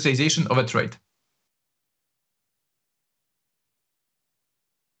provide specialization of a trait.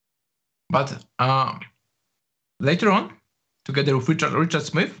 But later on, together with Richard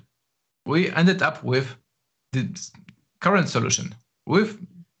Smith, we ended up with the current solution with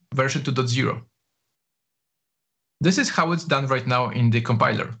version 2.0. This is how it's done right now in the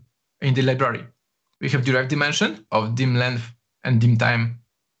compiler, in the library. We have derived dimension of dim length and dim time,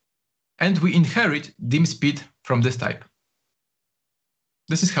 and we inherit dim speed from this type.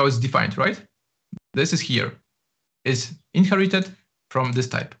 This is how it's defined, right? This is here, is inherited from this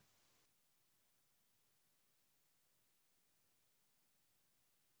type.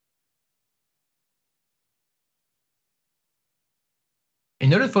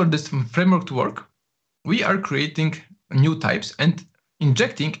 In order for this framework to work, we are creating new types and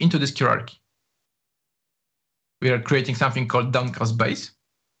injecting into this hierarchy. We are creating something called downcast base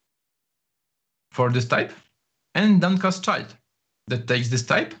for this type, and downcast child that takes this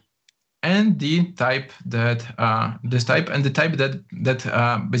type and the type that this type and the type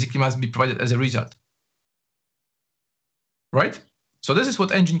that basically must be provided as a result. Right? So this is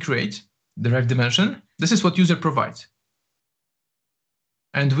what engine creates, derived dimension. This is what user provides.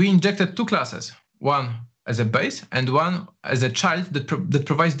 And we injected two classes, one as a base and one as a child that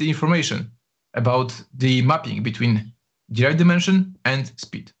provides the information about the mapping between derived dimension and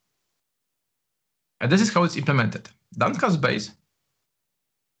speed. And this is how it's implemented. Downcast base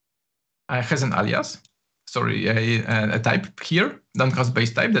has an alias, sorry, a type here, downcast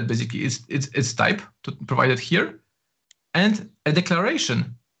base type that basically is its type provided here, and a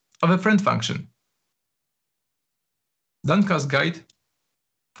declaration of a friend function, downcast guide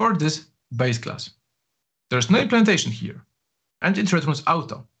for this base class. There's no implementation here, and it returns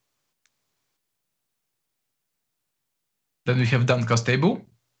auto. Then we have downcast table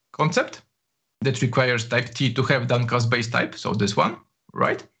concept that requires type T to have downcast base type, so this one,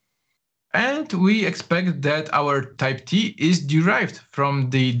 right? And we expect that our type T is derived from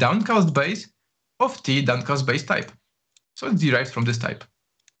the downcast base of T downcast base type. So it's derived from this type.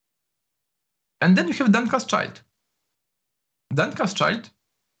 And then we have downcast child. Downcast child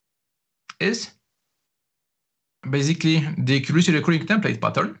is basically the curiously recurring template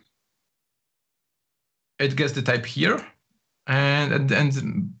pattern. It gets the type here, and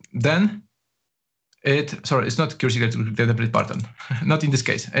then it's not curiously recurring template pattern, not in this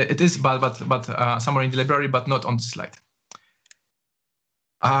case. It is, but somewhere in the library, but not on the slide.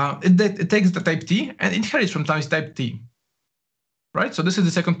 It takes the type T and inherits from type T, right? So this is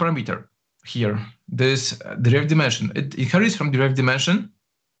the second parameter here, this derived dimension. It inherits from derived dimension,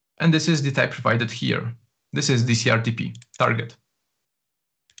 and this is the type provided here. This is the CRTP target.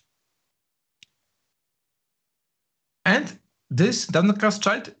 And this downcast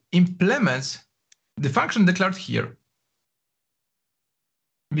child implements the function declared here.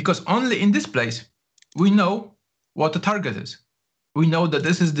 Because only in this place, we know what the target is. We know that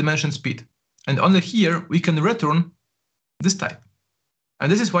this is dimension speed. And only here, we can return this type.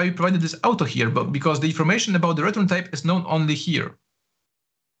 And this is why we provided this auto here, but because the information about the return type is known only here.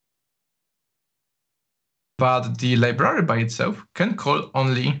 But the library by itself can call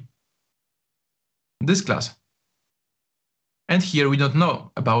only this class. And here we don't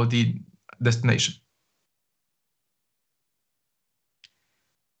know about the destination.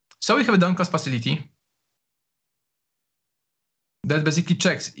 So we have a downcast facility that basically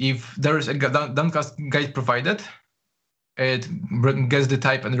checks if there is a downcast guide provided. It gets the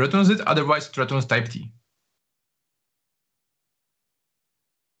type and returns it, otherwise it returns type T.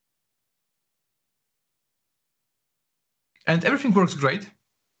 And everything works great,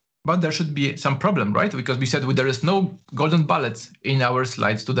 but there should be some problem, right? Because we said there is no golden bullets in our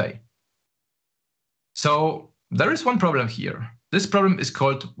slides today. So there is one problem here. This problem is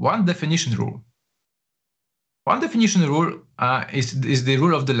called one definition rule. One definition rule is the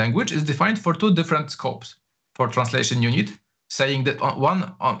rule of the language. It's defined for two different scopes for translation unit, saying that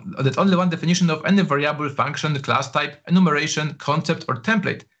only one definition of any variable, function, class type, enumeration, concept, or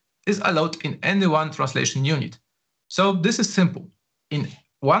template is allowed in any one translation unit. So this is simple. In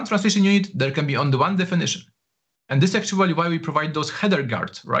one translation unit, there can be only one definition. And this is actually why we provide those header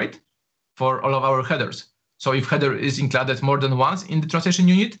guards, right? For all of our headers. So if header is included more than once in the translation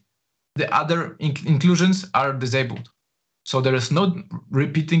unit, the other inclusions are disabled. So there is no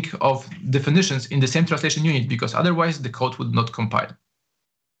repeating of definitions in the same translation unit, because otherwise the code would not compile.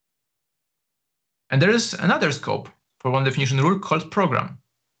 And there is another scope for one definition rule called program.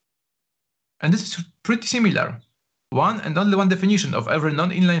 And this is pretty similar. One and only one definition of every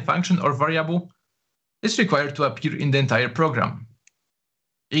non-inline function or variable is required to appear in the entire program.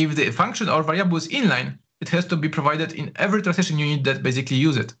 If the function or variable is inline, it has to be provided in every translation unit that basically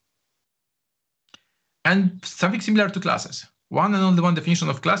use it. And something similar to classes. One and only one definition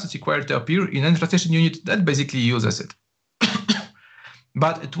of class is required to appear in any translation unit that basically uses it.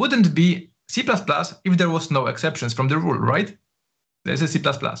 But it wouldn't be C++ if there was no exceptions from the rule, right? There's a C++.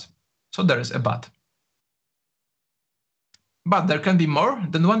 So there is a but. But there can be more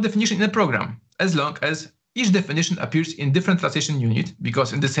than one definition in a program, as long as each definition appears in different translation unit,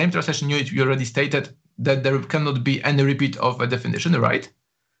 because in the same translation unit, we already stated that there cannot be any repeat of a definition, right?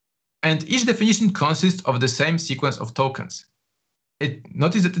 And each definition consists of the same sequence of tokens.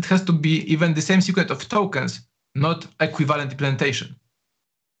 Notice that it has to be even the same sequence of tokens, not equivalent implementation.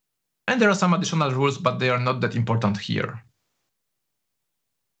 And there are some additional rules, but they are not that important here.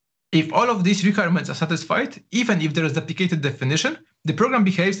 If all of these requirements are satisfied, even if there is a duplicated definition, the program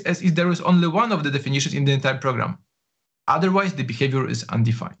behaves as if there is only one of the definitions in the entire program. Otherwise, the behavior is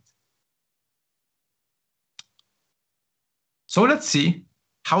undefined. So let's see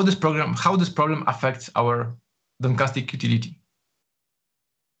how this problem affects our downcasting utility.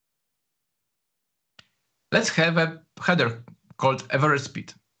 Let's have a header called average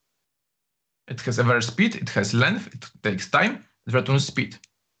speed. It has average speed, it has length, it takes time, it returns speed.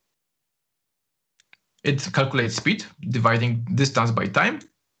 It calculates speed, dividing distance by time,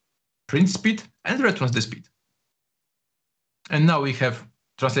 prints speed, and returns the speed. And now we have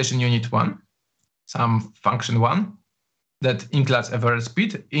translation unit 1, some function 1, that includes average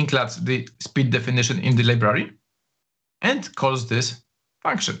speed, includes the speed definition in the library, and calls this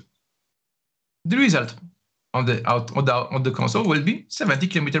function. The result on the console will be 70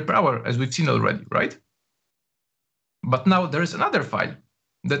 km/h, as we've seen already, right? But now there is another file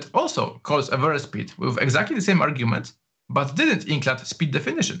that also calls average speed with exactly the same arguments, but didn't include speed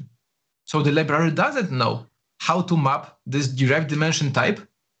definition. So the library doesn't know how to map this derived dimension type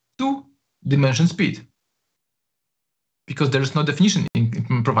to dimension speed, because there is no definition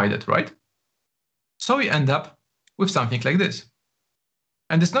provided, right? So we end up with something like this.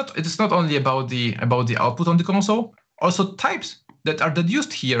 And it is not only about the output on the console, also types that are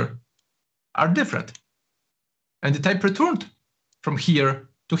deduced here are different. And the type returned from here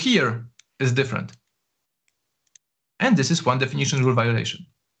to here is different. And this is one definition rule violation.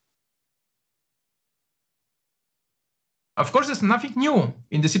 Of course, there's nothing new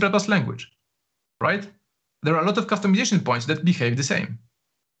in the C++ language, right? There are a lot of customization points that behave the same.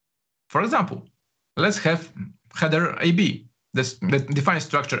 For example, let's have header AB that defines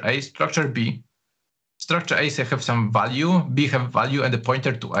structure A, structure B. Structure A have some value, B have value and a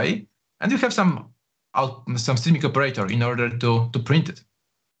pointer to A, and you have some streaming operator in order to print it.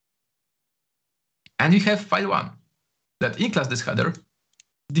 And you have file 1 that in class this header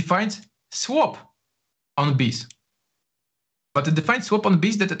defines swap on Bs. But it defines swap on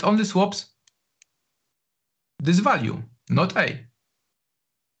Bs that it only swaps this value, not A.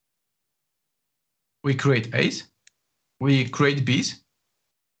 We create A's, we create B's,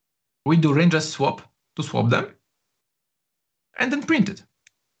 we do ranges swap to swap them, and then print it.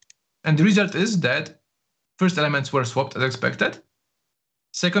 And the result is that first elements were swapped as expected,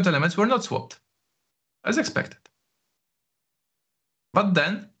 second elements were not swapped as expected. But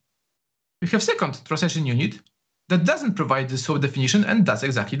then we have second translation unit that doesn't provide the swap definition and does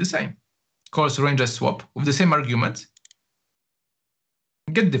exactly the same. Calls ranges swap with the same arguments,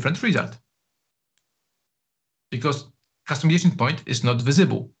 get different result. Because customization point is not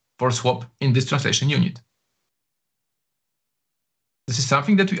visible for swap in this translation unit. This is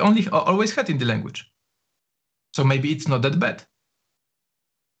something that we always had in the language. So maybe it's not that bad.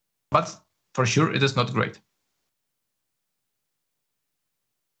 But for sure, it is not great.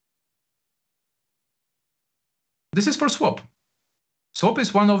 This is for swap. Swap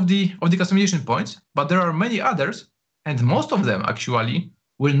is one of the customization points, but there are many others, and most of them actually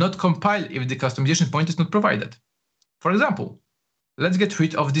will not compile if the customization point is not provided. For example, let's get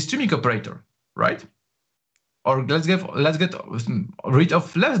rid of the streaming operator, right? Or let's get rid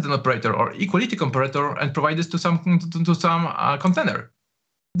of less than operator or equality comparator and provide this to some container.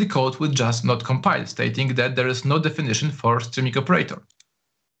 The code will just not compile, stating that there is no definition for streaming operator.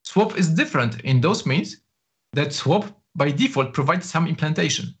 Swap is different in those means that swap by default provides some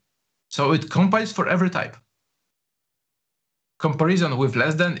implementation. So it compiles for every type. Comparison with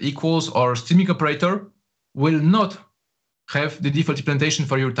less than, equals, or streaming operator will not have the default implementation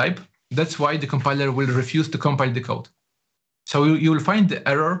for your type. That's why the compiler will refuse to compile the code. So you will find the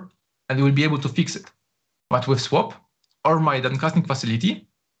error and you will be able to fix it. But with swap or my casting facility,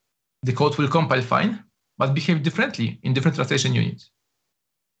 the code will compile fine, but behave differently in different translation units.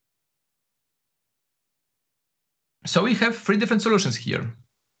 So we have three different solutions here.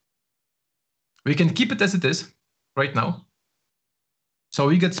 We can keep it as it is right now. So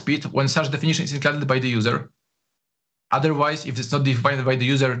we get speed when such definition is included by the user. Otherwise, if it's not defined by the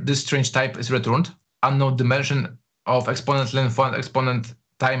user, this strange type is returned, unknown dimension of exponent length 1, exponent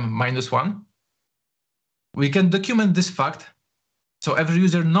time -1. We can document this fact so every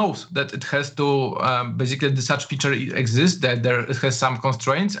user knows that it has to basically such feature exists, that it has some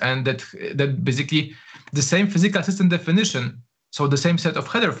constraints, and that basically the same physical system definition, so the same set of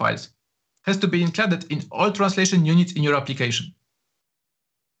header files, has to be included in all translation units in your application.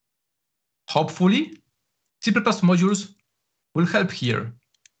 Hopefully, C++ modules will help here,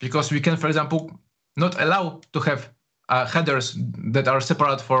 because we can, for example, not allow to have headers that are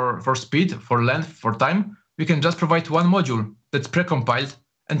separate for speed, for length, for time. We can just provide one module that's precompiled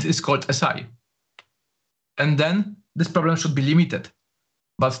and is called SI. And then this problem should be limited.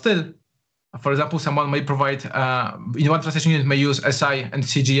 But still, for example, someone may provide, in one translation unit may use SI and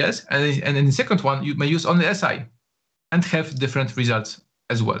CGS, and in the second one, you may use only SI and have different results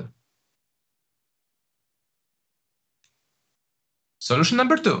as well. Solution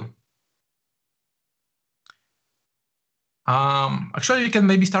number 2. Actually, we can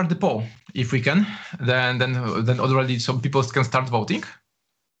maybe start the poll if we can. Then already some people can start voting,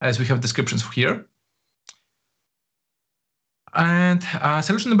 as we have descriptions here. And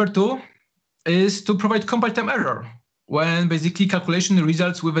solution number 2 is to provide compile time error when basically calculation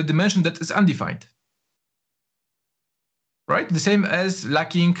results with a dimension that is undefined. Right? The same as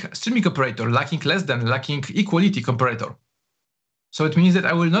lacking streaming operator, lacking less than, lacking equality comparator. So it means that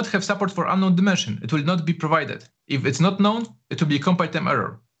I will not have support for unknown dimension. It will not be provided. If it's not known, it will be a compile time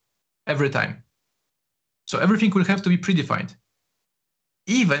error every time. So everything will have to be predefined,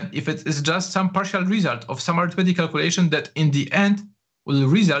 even if it is just some partial result of some arithmetic calculation that in the end will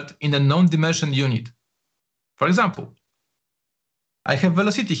result in a known dimension unit. For example, I have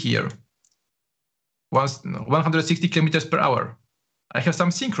velocity here, 160 kilometers per hour. I have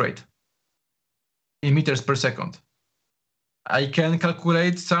some sync rate in meters per second. I can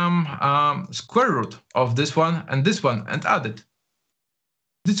calculate some square root of this one and add it.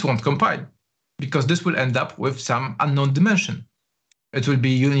 This won't compile because this will end up with some unknown dimension. It will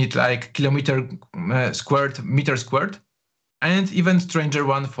be unit like kilometer squared, meter squared, and even stranger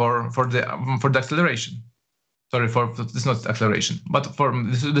one for the acceleration. Sorry, this is not acceleration, but for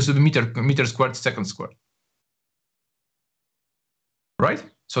this will be meter squared, second squared. Right?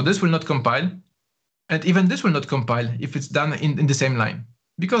 So this will not compile. And even this will not compile if it's done in the same line,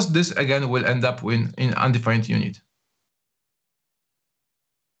 because this again will end up in undefined unit.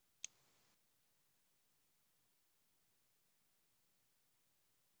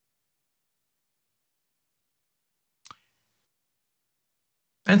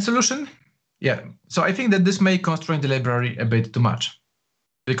 And solution? Yeah, so I think that this may constrain the library a bit too much,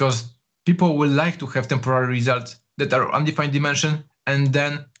 because people will like to have temporary results that are undefined dimension and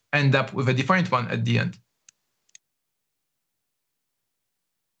then end up with a defined one at the end.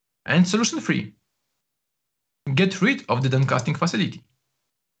 And solution 3, get rid of the downcasting facility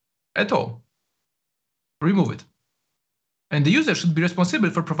at all. Remove it. And the user should be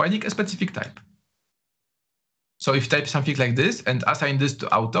responsible for providing a specific type. So if you type something like this and assign this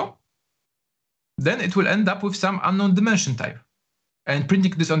to auto, then it will end up with some unknown dimension type. And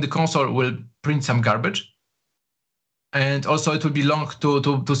printing this on the console will print some garbage. And also it will be long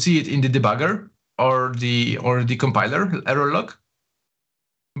to see it in the debugger or the compiler error log.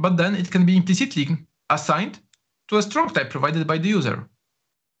 But then it can be implicitly assigned to a strong type provided by the user.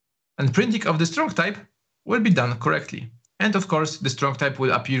 And printing of the strong type will be done correctly. And of course, the strong type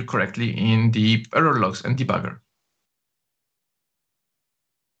will appear correctly in the error logs and debugger.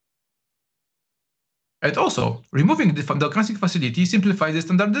 And also, removing the downcasting facility simplifies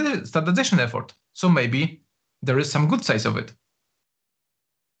the standardization effort. So maybe there is some good size of it.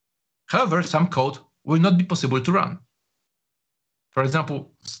 However, some code will not be possible to run. For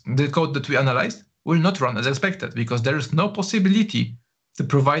example, the code that we analyzed will not run as expected because there is no possibility to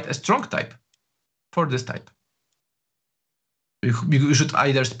provide a strong type for this type. You should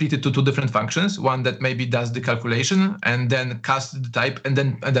either split it to two different functions, one that maybe does the calculation and then casts the type and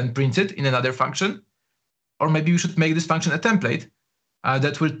then prints it in another function. Or maybe you should make this function a template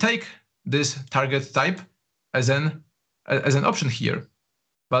that will take this target type as an option here.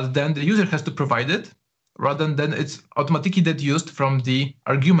 But then the user has to provide it rather than it's automatically deduced from the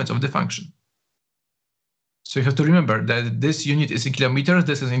arguments of the function. So you have to remember that this unit is in kilometers,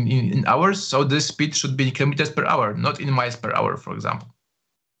 this is in hours, so this speed should be in kilometers per hour, not in miles per hour, for example.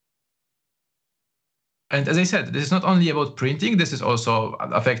 And as I said, this is not only about printing, this is also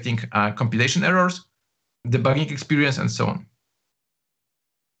affecting compilation errors, debugging experience, and so on.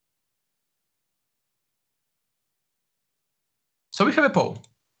 So we have a poll.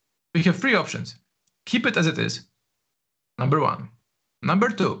 We have 3 options. Keep it as it is, number 1. Number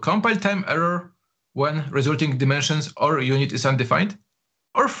 2, compile time error when resulting dimensions or unit is undefined.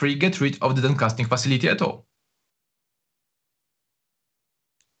 Or 3, get rid of the downcasting facility at all.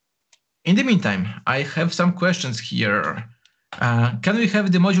 In the meantime, I have some questions here. Can we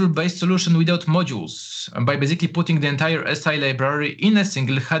have the module-based solution without modules by basically putting the entire SI library in a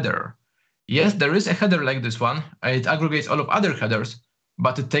single header? Yes, there is a header like this one. It aggregates all of other headers,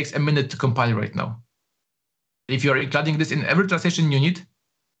 but it takes a minute to compile right now. If you're including this in every translation unit,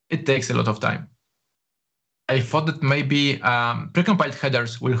 it takes a lot of time. I thought that maybe precompiled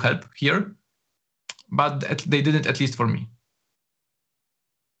headers will help here, but they didn't, at least for me.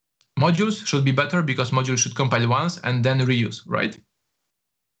 Modules should be better because modules should compile once and then reuse, right?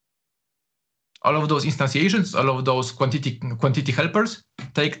 All of those instantiations, all of those quantity helpers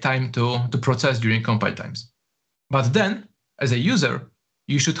take time to process during compile times. But then, as a user,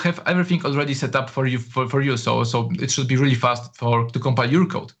 you should have everything already set up for you. So it should be really fast to compile your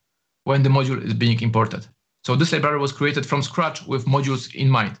code when the module is being imported. So this library was created from scratch with modules in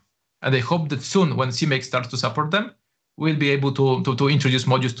mind. And I hope that soon, when CMake starts to support them, we'll be able to introduce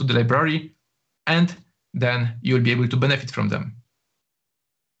modules to the library, and then you'll be able to benefit from them.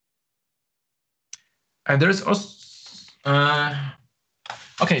 And there's also,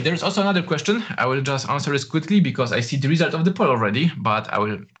 there's also another question. I will just answer this quickly because I see the result of the poll already, but I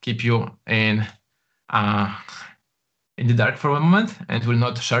will keep you in the dark for a moment and will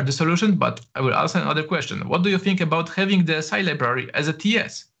not share the solution, but I will ask another question. What do you think about having the SI library as a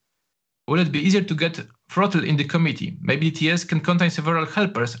TS? Will it be easier to get throttle in the committee? Maybe TS can contain several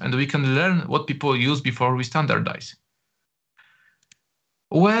helpers and we can learn what people use before we standardize.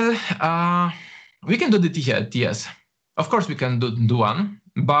 Well, we can do the TS. Of course, we can do one,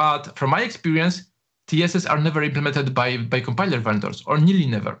 but from my experience, TSs are never implemented by compiler vendors, or nearly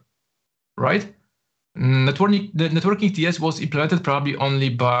never, right? The networking TS was implemented probably only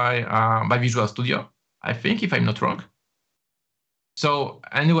by Visual Studio, I think, if I'm not wrong. So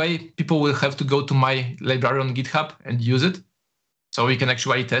anyway, people will have to go to my library on GitHub and use it, so we can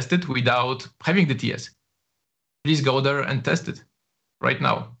actually test it without having the TS. Please go there and test it right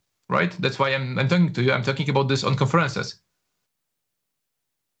now, right? That's why I'm talking to you. I'm talking about this on conferences.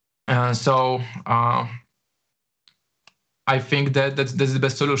 So I think that's the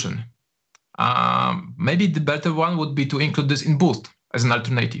best solution. Maybe the better one would be to include this in Boost as an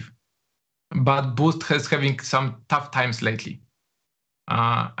alternative. But Boost has having some tough times lately.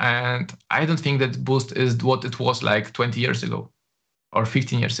 And I don't think that Boost is what it was like 20 years ago or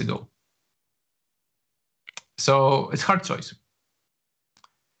 15 years ago. So it's hard choice.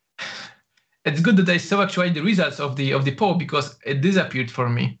 It's good that I saw actually the results of the poll because it disappeared for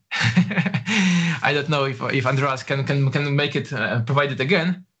me. I don't know if Andreas can make it provide it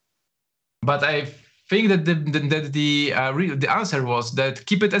again, but I think that the answer was that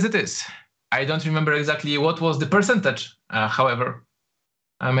keep it as it is. I don't remember exactly what was the percentage. However,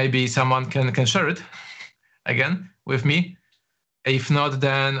 maybe someone can share it again with me. If not,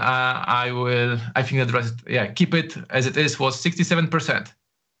 then I will. I think that keep it as it is was 67%.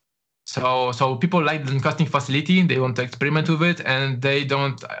 So people like the casting facility. They want to experiment with it, and they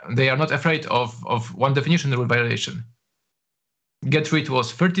are not afraid of one definition rule violation. Get rid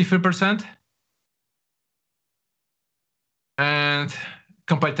was 33%, and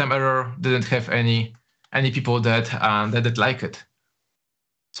compile time error didn't have any people that like it.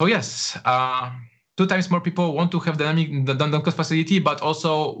 So yes, 2 times more people want to have dynamic than cost facility, but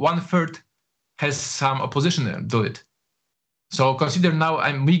also 1/3 has some opposition to it. So consider now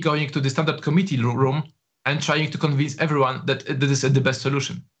me going to the standard committee room and trying to convince everyone that this is the best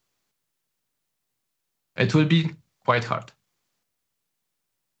solution. It will be quite hard.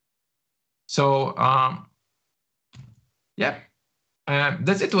 So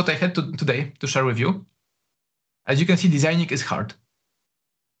that's it what I had today to share with you. As you can see, designing is hard.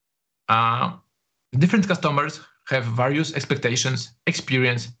 Different customers have various expectations,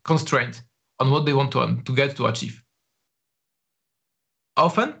 experience, constraints on what they want to achieve.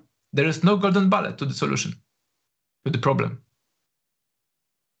 Often, there is no golden bullet to the solution, to the problem.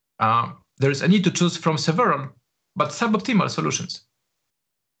 There is a need to choose from several, but suboptimal solutions.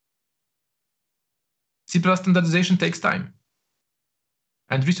 C+ standardization takes time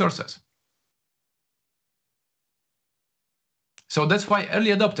and resources. So that's why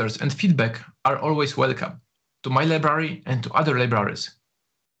early adopters and feedback are always welcome to my library and to other libraries.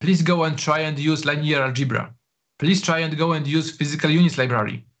 Please go and try and use linear algebra. Please try and go and use physical units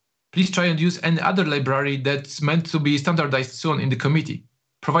library. Please try and use any other library that's meant to be standardized soon in the committee.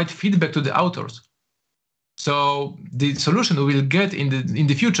 Provide feedback to the authors. So the solution we will get in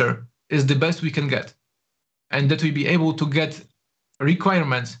the future is the best we can get. And that we be able to get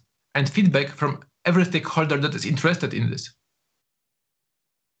requirements and feedback from every stakeholder that is interested in this.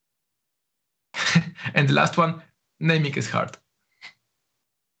 And the last one, naming is hard.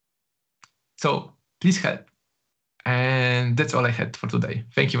 So please help. And that's all I had for today.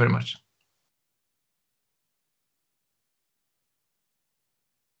 Thank you very much.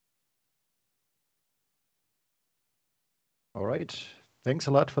 All right. Thanks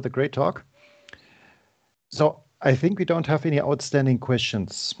a lot for the great talk. So I think we don't have any outstanding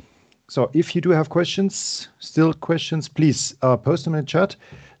questions. So if you do have questions, please post them in the chat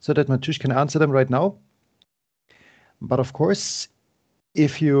so that Mateusz can answer them right now. But of course,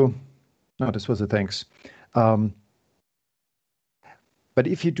 this was a thanks. But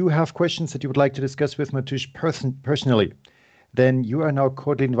if you do have questions that you would like to discuss with Mateusz personally, then you are now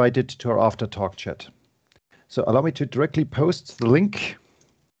cordially invited to our after talk chat. So allow me to directly post the link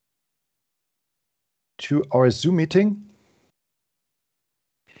to our Zoom meeting.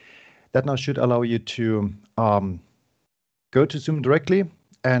 That now should allow you to go to Zoom directly,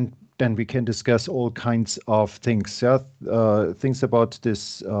 and then we can discuss all kinds of things. Things about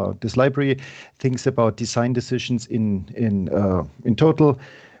this library, things about design decisions in total,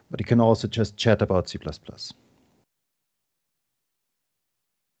 but you can also just chat about C++.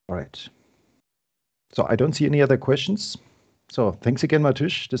 All right. So I don't see any other questions. So thanks again,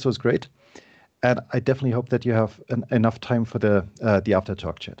 Mateusz. This was great. And I definitely hope that you have enough time for the after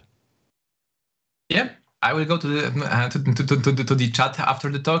talk chat. Yeah, I will go to the chat after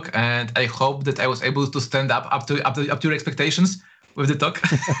the talk, and I hope that I was able to stand up to your expectations with the talk.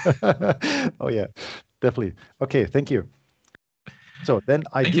 Oh yeah, definitely. Okay, thank you. So then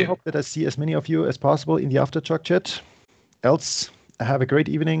I hope that I see as many of you as possible in the after talk chat. Else, have a great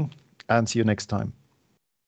evening and see you next time.